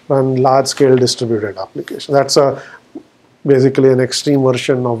basically run large-scale distributed applications. That's basically an extreme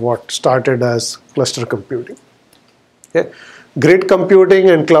version of what started as cluster computing. Okay. Grid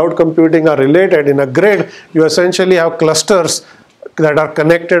computing and cloud computing are related. In a grid, you essentially have clusters that are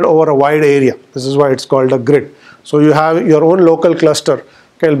connected over a wide area. This is why it's called a grid. So you have your own local cluster.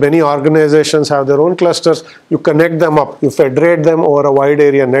 Okay. Many organizations have their own clusters. You connect them up. You federate them over a wide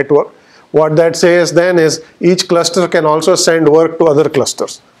area network. What that says then is each cluster can also send work to other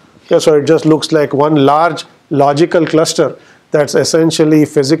clusters. Okay. So it just looks like one large logical cluster that's essentially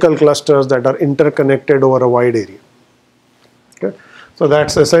physical clusters that are interconnected over a wide area. Okay. So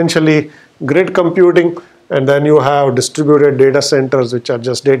that's essentially grid computing, and then you have distributed data centers, which are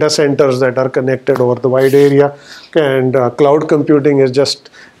just data centers that are connected over the wide area. Okay. And cloud computing is just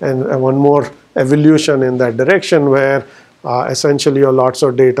one more evolution in that direction, where essentially you have lots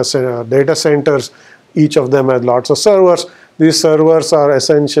of data centers. Each of them has lots of servers. These servers are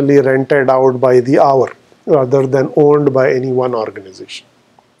essentially rented out by the hour, rather than owned by any one organization.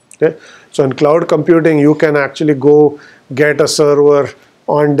 Okay. So in cloud computing, you can actually go get a server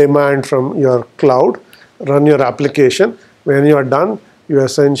on demand from your cloud, run your application. When you are done, you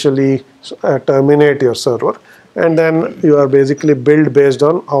essentially terminate your server, and then you are basically billed based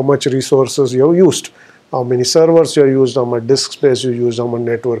on how much resources you have used, how many servers you have used, how much disk space you used, how much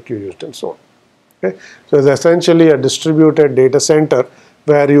network you used, and so on. Okay. So it's essentially a distributed data center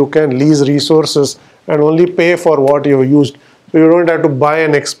where you can lease resources and only pay for what you have used. So you don't have to buy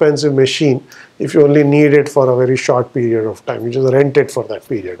an expensive machine if you only need it for a very short period of time. You just rent it for that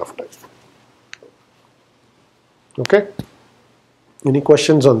period of time. Okay? Any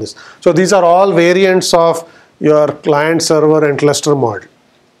questions on this? So these are all variants of your client server and cluster model.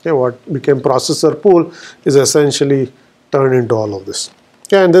 Okay, what became processor pool is essentially turned into all of this.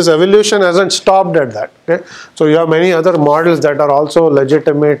 Okay, and this evolution hasn't stopped at that. Okay, so you have many other models that are also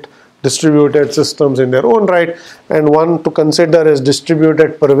legitimate distributed systems in their own right, and one to consider is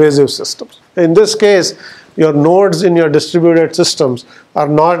distributed pervasive systems. In this case, your nodes in your distributed systems are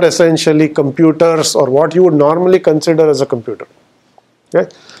not essentially computers or what you would normally consider as a computer.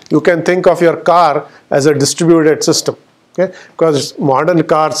 Okay? You can think of your car as a distributed system, okay? Because modern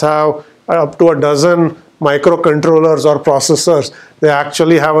cars have up to a dozen microcontrollers or processors. They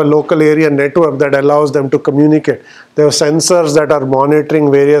actually have a local area network that allows them to communicate. They have sensors that are monitoring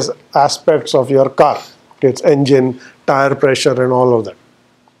various aspects of your car, okay? Its engine, tire pressure, and all of that.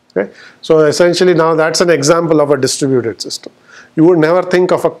 Okay? So essentially now that's an example of a distributed system. You would never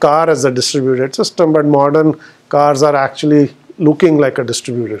think of a car as a distributed system, but modern cars are actually looking like a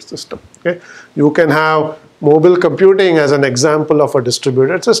distributed system. Okay? You can have mobile computing as an example of a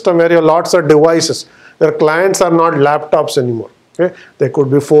distributed system where you have lots of devices. Your clients are not laptops anymore. Okay? They could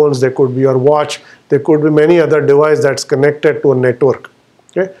be phones, they could be your watch, there could be many other devices that's connected to a network.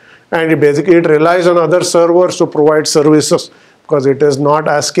 Okay? And it relies on other servers to provide services because it is not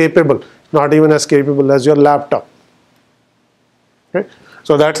as capable, not even as capable as your laptop. Okay?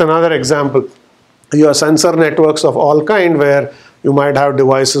 So that's another example. You have sensor networks of all kind where you might have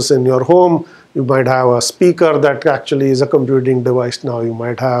devices in your home, you might have a speaker that actually is a computing device now, you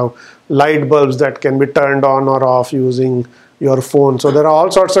might have light bulbs that can be turned on or off using your phone. So there are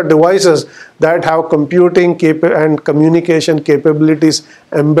all sorts of devices that have computing and communication capabilities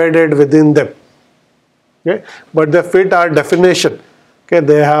embedded within them. Okay? But they fit our definition. Okay?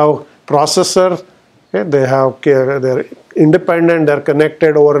 They have processor, okay? They're independent, they're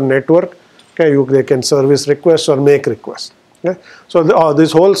connected over a network. Okay, they can service requests or make requests. Okay? So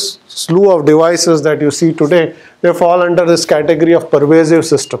this whole slew of devices that you see today, they fall under this category of pervasive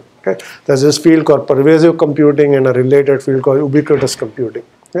system. Okay? There's this field called pervasive computing and a related field called ubiquitous computing.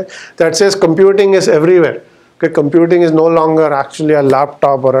 Okay? That says computing is everywhere. Okay? Computing is no longer actually a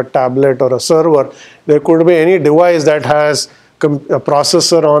laptop or a tablet or a server. There could be any device that has a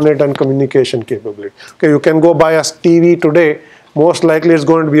processor on it and communication capability. Okay? You can go buy a TV today. Most likely it's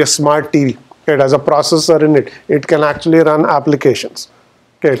going to be a smart TV. It has a processor in it. It can actually run applications.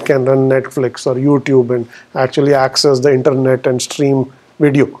 Okay, it can run Netflix or YouTube and actually access the internet and stream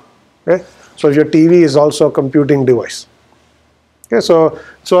video. Okay, so your TV is also a computing device. Okay,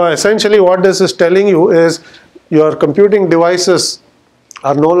 so essentially what this is telling you is your computing devices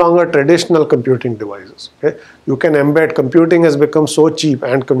are no longer traditional computing devices. Okay? You can embed, computing has become so cheap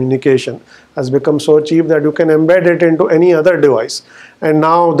and communication has become so cheap that you can embed it into any other device. And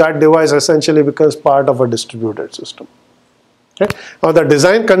now that device essentially becomes part of a distributed system. Okay? Now the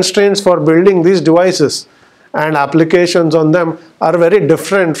design constraints for building these devices and applications on them are very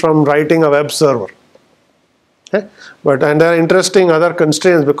different from writing a web server. Okay? And there are interesting other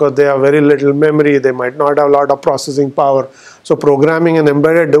constraints because they have very little memory, they might not have a lot of processing power. So programming an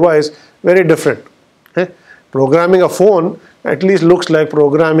embedded device, very different. Okay? Programming a phone at least looks like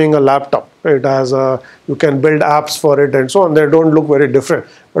programming a laptop. It has you can build apps for it and so on. They don't look very different.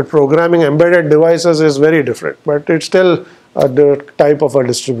 But programming embedded devices is very different. But it's still the type of a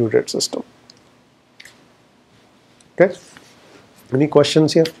distributed system. Okay? Any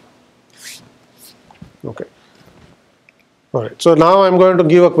questions here? Okay. All right, so now I'm going to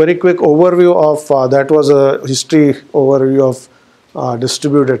give a very quick overview of, that was a history overview of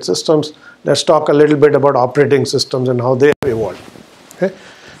distributed systems. Let's talk a little bit about operating systems and how they have evolved. Okay?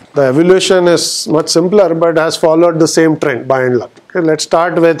 The evolution is much simpler but has followed the same trend by and large. Okay? Let's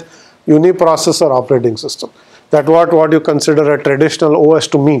start with uniprocessor operating system. That's what you consider a traditional OS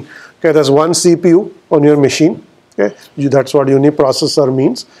to mean. Okay, there's one CPU on your machine. Okay? That's what uniprocessor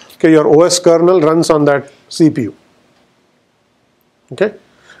means. Okay, your OS kernel runs on that CPU. Okay,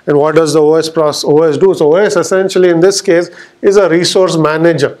 and what does the OS do? So OS essentially in this case is a resource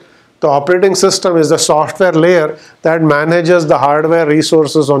manager. The operating system is the software layer that manages the hardware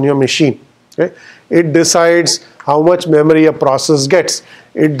resources on your machine. Okay? It decides how much memory a process gets.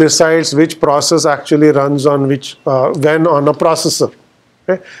 It decides which process actually runs on which, when on a processor.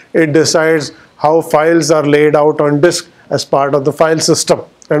 Okay? It decides how files are laid out on disk as part of the file system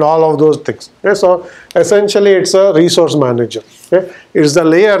and all of those things. Okay? So essentially it's a resource manager. Okay? It's the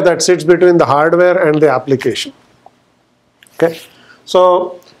layer that sits between the hardware and the application. Okay?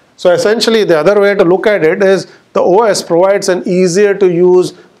 So essentially the other way to look at it is the OS provides an easier to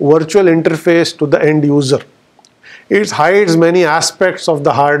use virtual interface to the end user. It hides many aspects of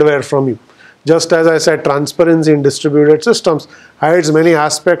the hardware from you. Just as I said, transparency in distributed systems hides many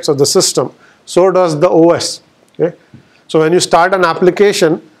aspects of the system. So does the OS. Okay? So when you start an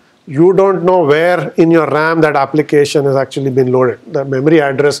application, you don't know where in your RAM that application has actually been loaded. The memory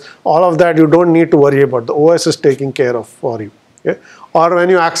address, all of that you don't need to worry about. The OS is taking care of for you. Okay? Or when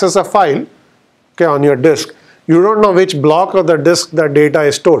you access a file, okay, on your disk, you don't know which block of the disk that data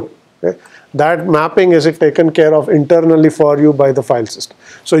is stored. Okay? That mapping is taken care of internally for you by the file system.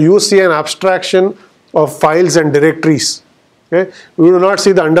 So you see an abstraction of files and directories. Okay? You do not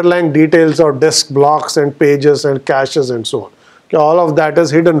see the underlying details of disk blocks and pages and caches and so on. Okay? All of that is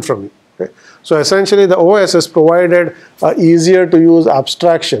hidden from you. Okay? So essentially the OS has provided easier to use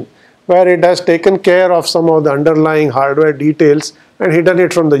abstraction where it has taken care of some of the underlying hardware details and hidden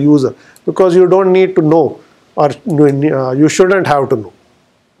it from the user, because you don't need to know, or you shouldn't have to know.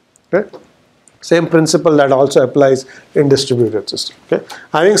 Okay? Same principle that also applies in distributed system. Okay?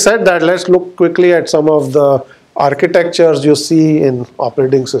 Having said that, let's look quickly at some of the architectures you see in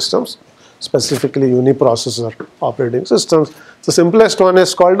operating systems, specifically uniprocessor operating systems. The simplest one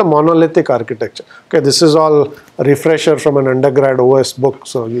is called a monolithic architecture. Okay, this is all a refresher from an undergrad OS book,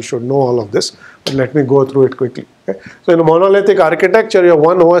 so you should know all of this. But let me go through it quickly. Okay? So in a monolithic architecture, you have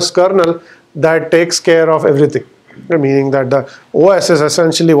one OS kernel that takes care of everything, meaning that the OS is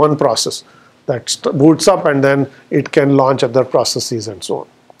essentially one process that boots up and then it can launch other processes and so on.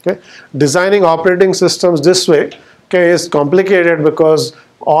 Okay? Designing operating systems this way, okay, is complicated because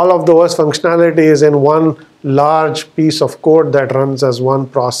all of the OS functionality is in one large piece of code that runs as one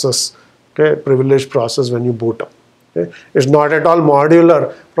process, okay, privileged process when you boot up. Okay? It's not at all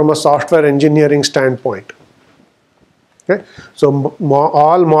modular from a software engineering standpoint. Okay? So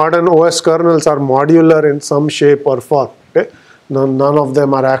all modern OS kernels are modular in some shape or form. Okay? None of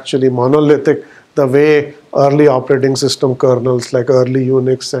them are actually monolithic the way early operating system kernels like early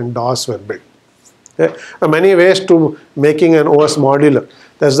Unix and DOS were built. Okay? There are many ways to making an OS modular.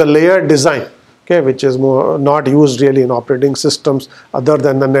 There's the layered design, okay, which is more not used really in operating systems other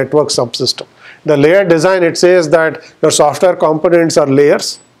than the network subsystem. The layered design, it says that your software components are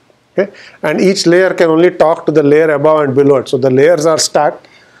layers, okay, and each layer can only talk to the layer above and below it. So the layers are stacked,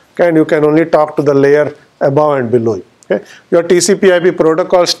 okay, and you can only talk to the layer above and below you. Okay. Your TCP/IP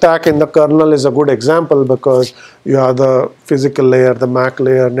protocol stack in the kernel is a good example because you have the physical layer, the MAC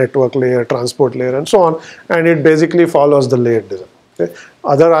layer, network layer, transport layer, and so on, and it basically follows the layered design. Okay.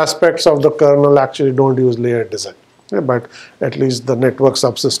 Other aspects of the kernel actually don't use layered design, okay, but at least the network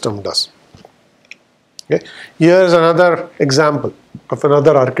subsystem does. Okay. Here is another example of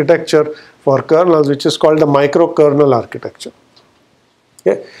another architecture for kernels, which is called the microkernel architecture.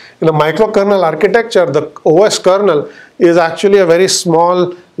 Okay. In a microkernel architecture, the OS kernel is actually a very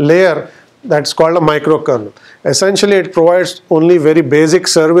small layer that's called a microkernel. Essentially, it provides only very basic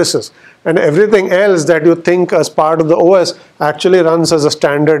services, and everything else that you think as part of the OS actually runs as a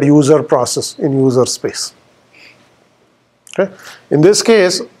standard user process in user space. Okay. In this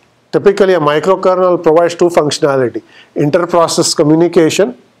case, typically a microkernel provides two functionality: inter-process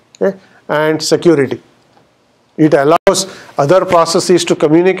communication, okay, and security. It allows other processes to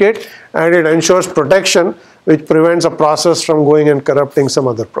communicate, and it ensures protection, which prevents a process from going and corrupting some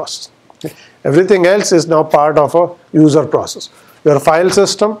other process. Okay. Everything else is now part of a user process. Your file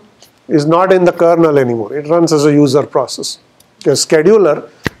system is not in the kernel anymore. It runs as a user process. Your scheduler,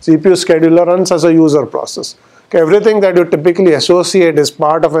 CPU scheduler, runs as a user process. Okay. Everything that you typically associate as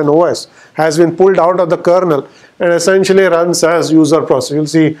part of an OS has been pulled out of the kernel and essentially runs as user process. You'll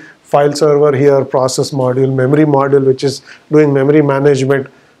see file server here, process module, memory module, which is doing memory management.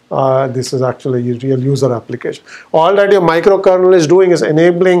 This is actually a real user application. All that your microkernel is doing is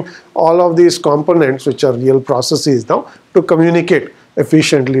enabling all of these components, which are real processes now, to communicate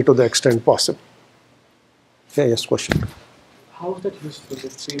efficiently to the extent possible. Yeah, yes, question. How is that useful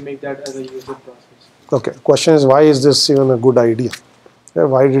if we make that as a user process? Okay, question is, why is this even a good idea? Yeah,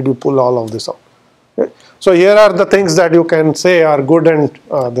 why did you pull all of this out? Okay. So here are the things that you can say are good, and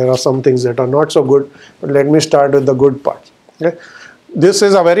there are some things that are not so good. But let me start with the good part. Okay. This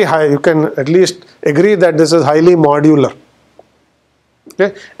is a very high, you can at least agree that this is highly modular.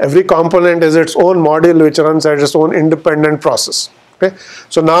 Okay. Every component is its own module which runs as its own independent process. Okay.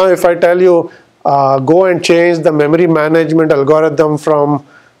 So now if I tell you go and change the memory management algorithm from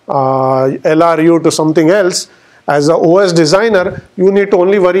LRU to something else, as an OS designer, you need to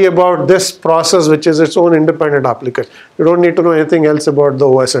only worry about this process, which is its own independent application. You don't need to know anything else about the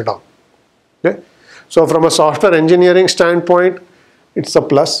OS at all. Okay? So from a software engineering standpoint, it's a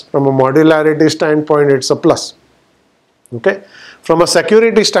plus. From a modularity standpoint, it's a plus. Okay? From a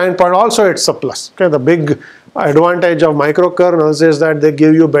security standpoint, also it's a plus. Okay? The big advantage of microkernels is that they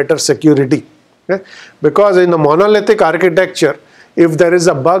give you better security. Okay? Because in the monolithic architecture, if there is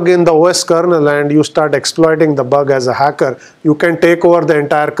a bug in the OS kernel and you start exploiting the bug as a hacker, you can take over the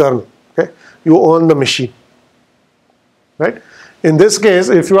entire kernel. Okay? You own the machine. Right? In this case,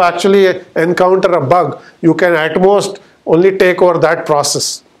 if you actually encounter a bug, you can at most only take over that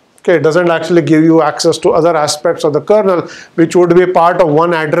process. Okay, it doesn't actually give you access to other aspects of the kernel, which would be part of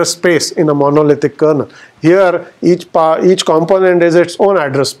one address space in a monolithic kernel. Here, each component is its own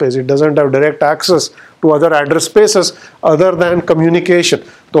address space. It doesn't have direct access to other address spaces other than communication.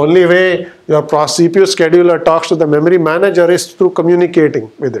 The only way your CPU scheduler talks to the memory manager is through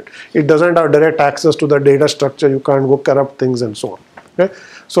communicating with it. It doesn't have direct access to the data structure. You can't go corrupt things and so on. Okay?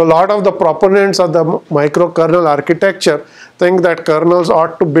 So a lot of the proponents of the microkernel architecture think that kernels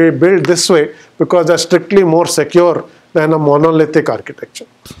ought to be built this way because they're strictly more secure than a monolithic architecture.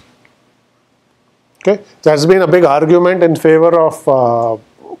 Okay, that's been a big argument in favor of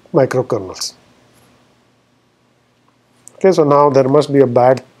microkernels. Okay, so now there must be a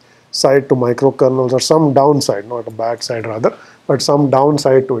bad side to microkernels, or some downside, not a bad side rather, but some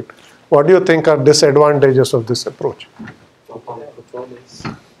downside to it. What do you think are disadvantages of this approach? Performance.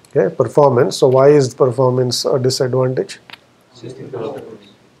 Okay, performance. So why is performance a disadvantage? System calls.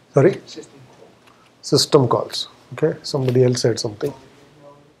 Sorry? System calls. System calls. Okay, somebody else said something.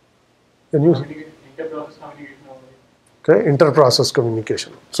 Can you? Okay, inter-process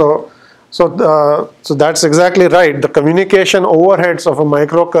communication. So that's exactly right. The communication overheads of a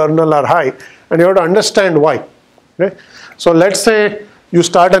microkernel are high, and you have to understand why. Okay, so let's say you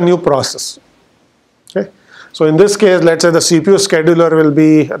start a new process. Okay, so in this case, let's say the CPU scheduler will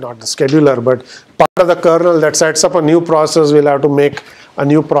be not the scheduler, but part of the kernel that sets up a new process will have to make a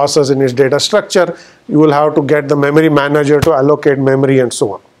new process in its data structure. You will have to get the memory manager to allocate memory and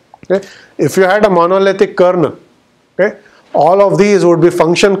so on. Okay, if you had a monolithic kernel, okay, all of these would be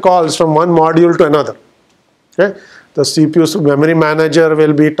function calls from one module to another. Okay? The CPU's memory manager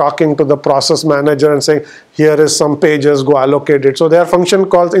will be talking to the process manager and saying, here is some pages, go allocate it. So they are function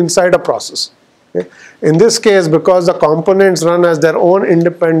calls inside a process. Okay? In this case, because the components run as their own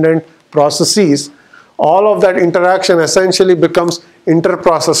independent processes, all of that interaction essentially becomes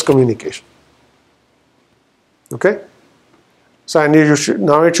inter-process communication. Okay? So and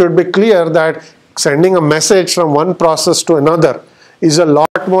now it should be clear that sending a message from one process to another is a lot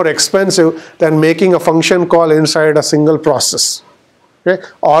more expensive than making a function call inside a single process. Okay?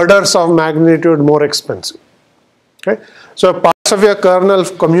 Orders of magnitude more expensive. Okay? So if parts of your kernel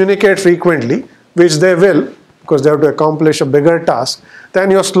communicate frequently, which they will, because they have to accomplish a bigger task,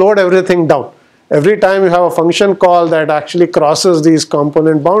 then you've slowed everything down. Every time you have a function call that actually crosses these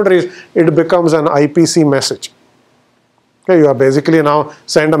component boundaries, it becomes an IPC message. Okay, you are basically now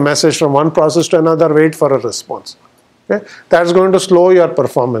send a message from one process to another, wait for a response. Okay, that's going to slow your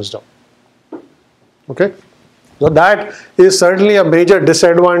performance down. Okay, so that is certainly a major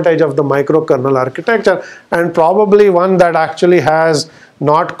disadvantage of the microkernel architecture, and probably one that actually has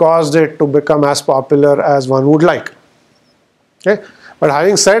not caused it to become as popular as one would like. Okay, but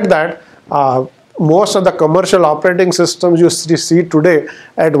having said that, most of the commercial operating systems you see today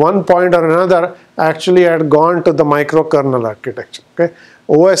at one point or another actually had gone to the microkernel architecture. Okay?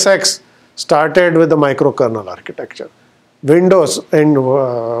 OS X started with the microkernel architecture. Windows and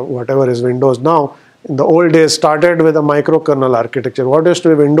whatever is Windows now, in the old days started with a microkernel architecture. What used to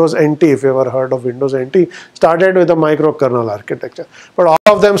be Windows NT, if you ever heard of Windows NT, started with a microkernel architecture. But all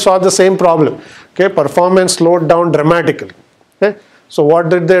of them saw the same problem. Okay? Performance slowed down dramatically. Okay? So what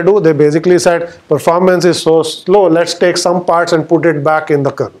did they do? They basically said, performance is so slow, let's take some parts and put it back in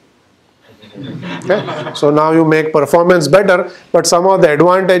the kernel. Okay? So now you make performance better, but some of the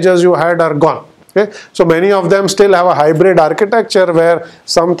advantages you had are gone. Okay? So many of them still have a hybrid architecture where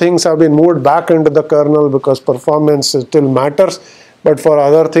some things have been moved back into the kernel because performance still matters, but for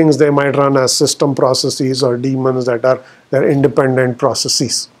other things they might run as system processes or daemons that are their independent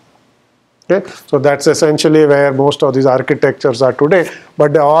processes. Okay? So that's essentially where most of these architectures are today,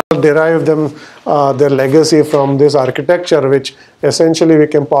 but they all derive their legacy from this architecture, which essentially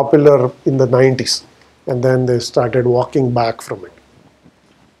became popular in the 90s, and then they started walking back from it.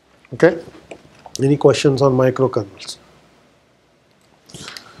 Okay? Any questions on microkernels?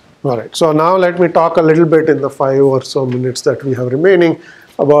 All right, so now let me talk a little bit in the 5 or so minutes that we have remaining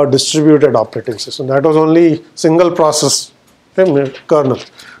about distributed operating system. That was only single process kernel.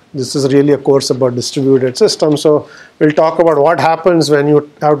 This is really a course about distributed systems. So we'll talk about what happens when you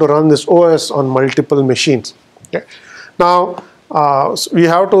have to run this OS on multiple machines. Okay. Now, we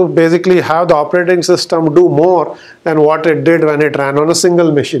have to basically have the operating system do more than what it did when it ran on a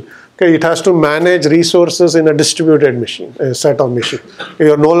single machine. Okay, it has to manage resources in a distributed machine, a set of machines.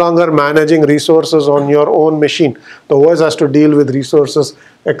 You're no longer managing resources on your own machine. The OS has to deal with resources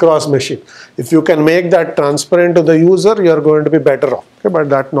across machine. If you can make that transparent to the user, you're going to be better off. Okay, but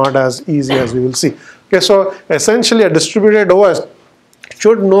that's not as easy as we will see. Okay, so essentially a distributed OS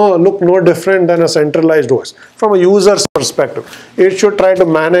should look no different than a centralized OS from a user's perspective. It should try to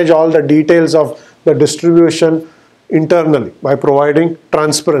manage all the details of the distribution internally by providing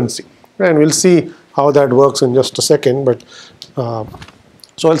transparency. And we'll see how that works in just a second. But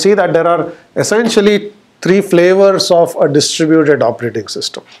so I'll see that there are essentially 3 flavors of a distributed operating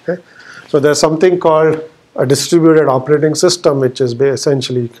system. Okay? So there's something called a distributed operating system, which is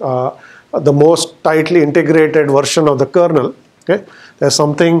essentially the most tightly integrated version of the kernel. Okay? There's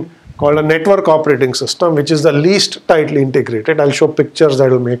something called a network operating system, which is the least tightly integrated. I'll show pictures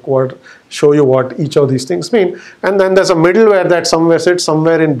that will show you what each of these things mean. And then there's a middleware that sits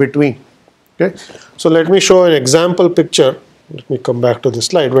somewhere in between. Okay? So let me show an example picture. Let me come back to this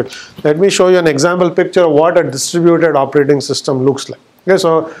slide, but let me show you an example picture of what a distributed operating system looks like. Okay?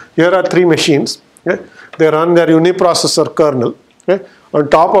 So here are 3 machines. Okay? They run their uniprocessor kernel. Okay? On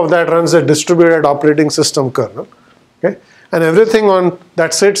top of that runs a distributed operating system kernel. Okay? And everything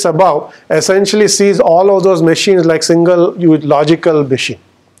that sits above essentially sees all of those machines like single logical machine.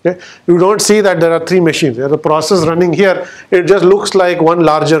 Okay? You don't see that there are 3 machines. There's a process running here. It just looks like one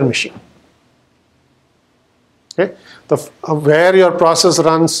larger machine. Okay? Where your process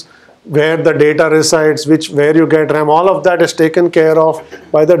runs, where the data resides, where you get RAM, all of that is taken care of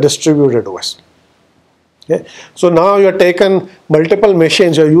by the distributed OS. Okay? So now you've taken multiple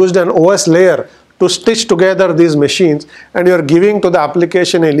machines, you've used an OS layer to stitch together these machines, and you're giving to the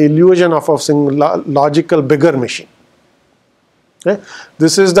application an illusion of a single logical bigger machine. Okay?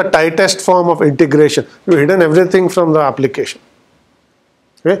 This is the tightest form of integration. You've hidden everything from the application.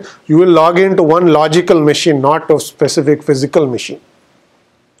 Okay? You will log into one logical machine, not a specific physical machine.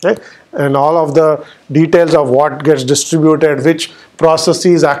 Okay? And all of the details of what gets distributed, which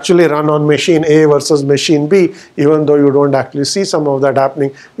processes actually run on machine A versus machine B, even though you don't actually see some of that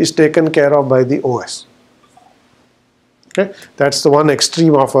happening, is taken care of by the OS. Okay? That's the one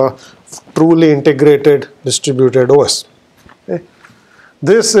extreme of a truly integrated distributed OS. Okay?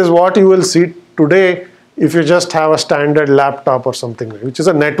 This is what you will see today if you just have a standard laptop or something, which is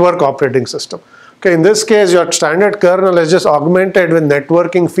a network operating system. Okay, in this case, your standard kernel is just augmented with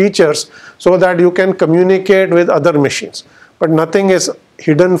networking features so that you can communicate with other machines. But nothing is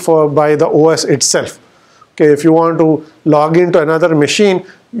hidden by the OS itself. Okay, if you want to log into another machine,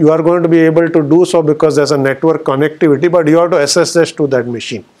 you are going to be able to do so because there's a network connectivity, but you have to SSH to that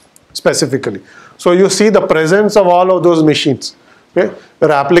machine specifically. So you see the presence of all of those machines. Okay,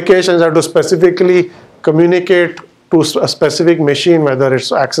 your applications have to specifically communicate to a specific machine, whether it's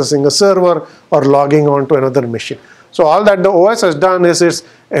accessing a server or logging on to another machine. So all that the OS has done is it's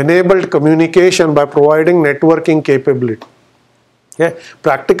enabled communication by providing networking capability. Okay?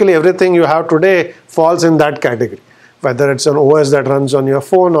 Practically everything you have today falls in that category. Whether it's an OS that runs on your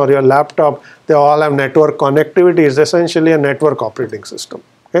phone or your laptop, they all have network connectivity. It's essentially a network operating system.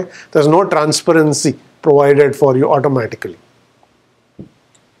 Okay? There's no transparency provided for you automatically.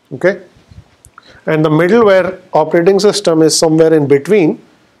 Okay? And the middleware operating system is somewhere in between,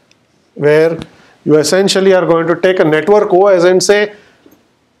 where you essentially are going to take a network OS and say,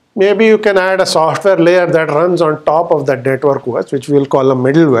 maybe you can add a software layer that runs on top of that network OS, which we'll call a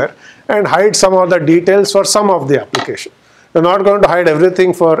middleware, and hide some of the details for some of the application. You're not going to hide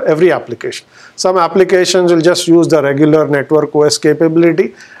everything for every application. Some applications will just use the regular network OS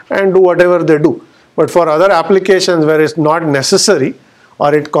capability and do whatever they do. But for other applications where it's not necessary,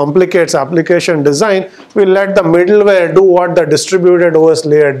 or it complicates application design, we'll let the middleware do what the distributed OS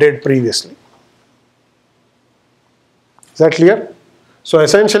layer did previously. Is that clear? So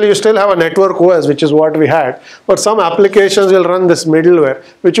essentially you still have a network OS, which is what we had, but some applications will run this middleware,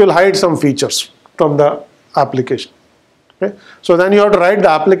 which will hide some features from the application. Okay? So then you have to write the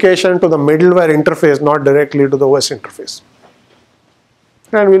application to the middleware interface, not directly to the OS interface.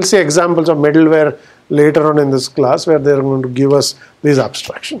 And we'll see examples of middleware later on in this class where they're going to give us these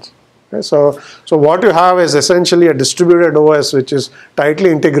abstractions. Okay, so what you have is essentially a distributed OS which is tightly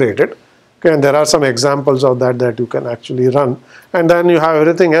integrated. Okay, and there are some examples of that you can actually run. And then you have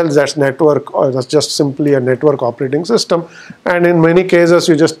everything else that's network, or that's just simply a network operating system. And in many cases,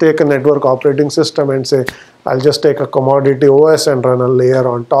 you just take a network operating system and say, I'll just take a commodity OS and run a layer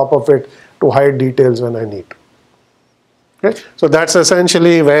on top of it to hide details when I need. Okay, so that's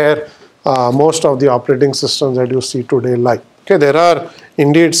essentially where most of the operating systems that you see today lie. Okay, there are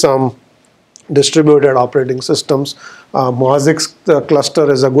indeed some distributed operating systems. Mosaic's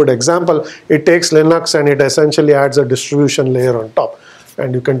cluster is a good example. It takes Linux and it essentially adds a distribution layer on top.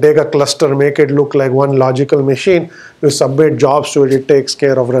 And you can take a cluster, make it look like one logical machine. You submit jobs to it, it takes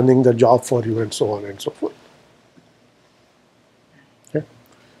care of running the job for you, and so on and so forth. Okay.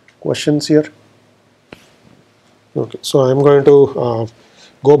 Questions here? Okay, so I'm going to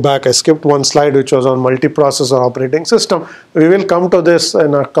go back. I skipped one slide which was on multiprocessor operating system. We will come to this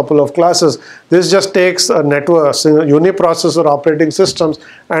in a couple of classes. This just takes a network, uniprocessor operating systems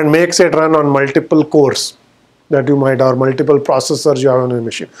and makes it run on multiple cores that you might, or multiple processors you have on your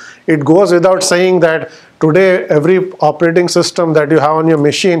machine. It goes without saying that today every operating system that you have on your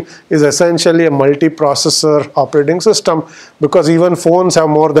machine is essentially a multiprocessor operating system, because even phones have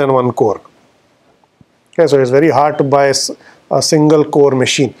more than one core. Okay, so it's very hard to buy a single core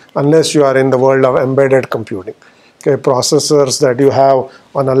machine unless you are in the world of embedded computing. Okay, processors that you have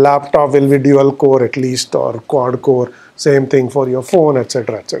on a laptop will be dual core at least, or quad core, same thing for your phone,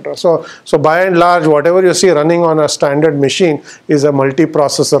 etc., etc. So by and large, whatever you see running on a standard machine is a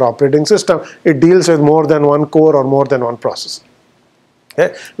multiprocessor operating system. It deals with more than one core or more than one processor.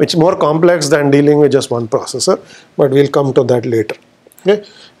 Okay, which is more complex than dealing with just one processor, but we'll come to that later. Okay,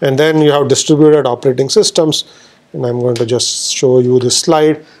 and then you have distributed operating systems, and I'm going to just show you this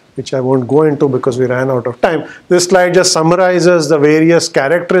slide, which I won't go into because we ran out of time. This slide just summarizes the various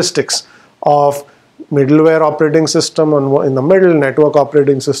characteristics of middleware operating system in the middle, network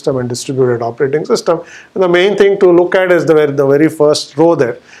operating system, and distributed operating system. And the main thing to look at is the very first row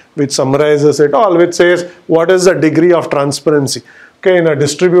there, which summarizes it all, which says what is the degree of transparency. Okay, in a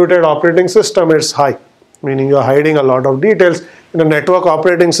distributed operating system, it's high, meaning you're hiding a lot of details. In a network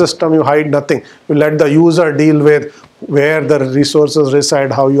operating system, you hide nothing. You let the user deal with where the resources reside,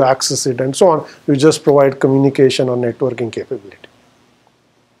 how you access it, and so on. You just provide communication or networking capability.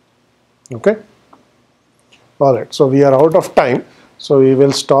 Okay? All right, so we are out of time. So we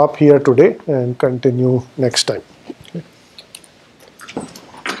will stop here today and continue next time.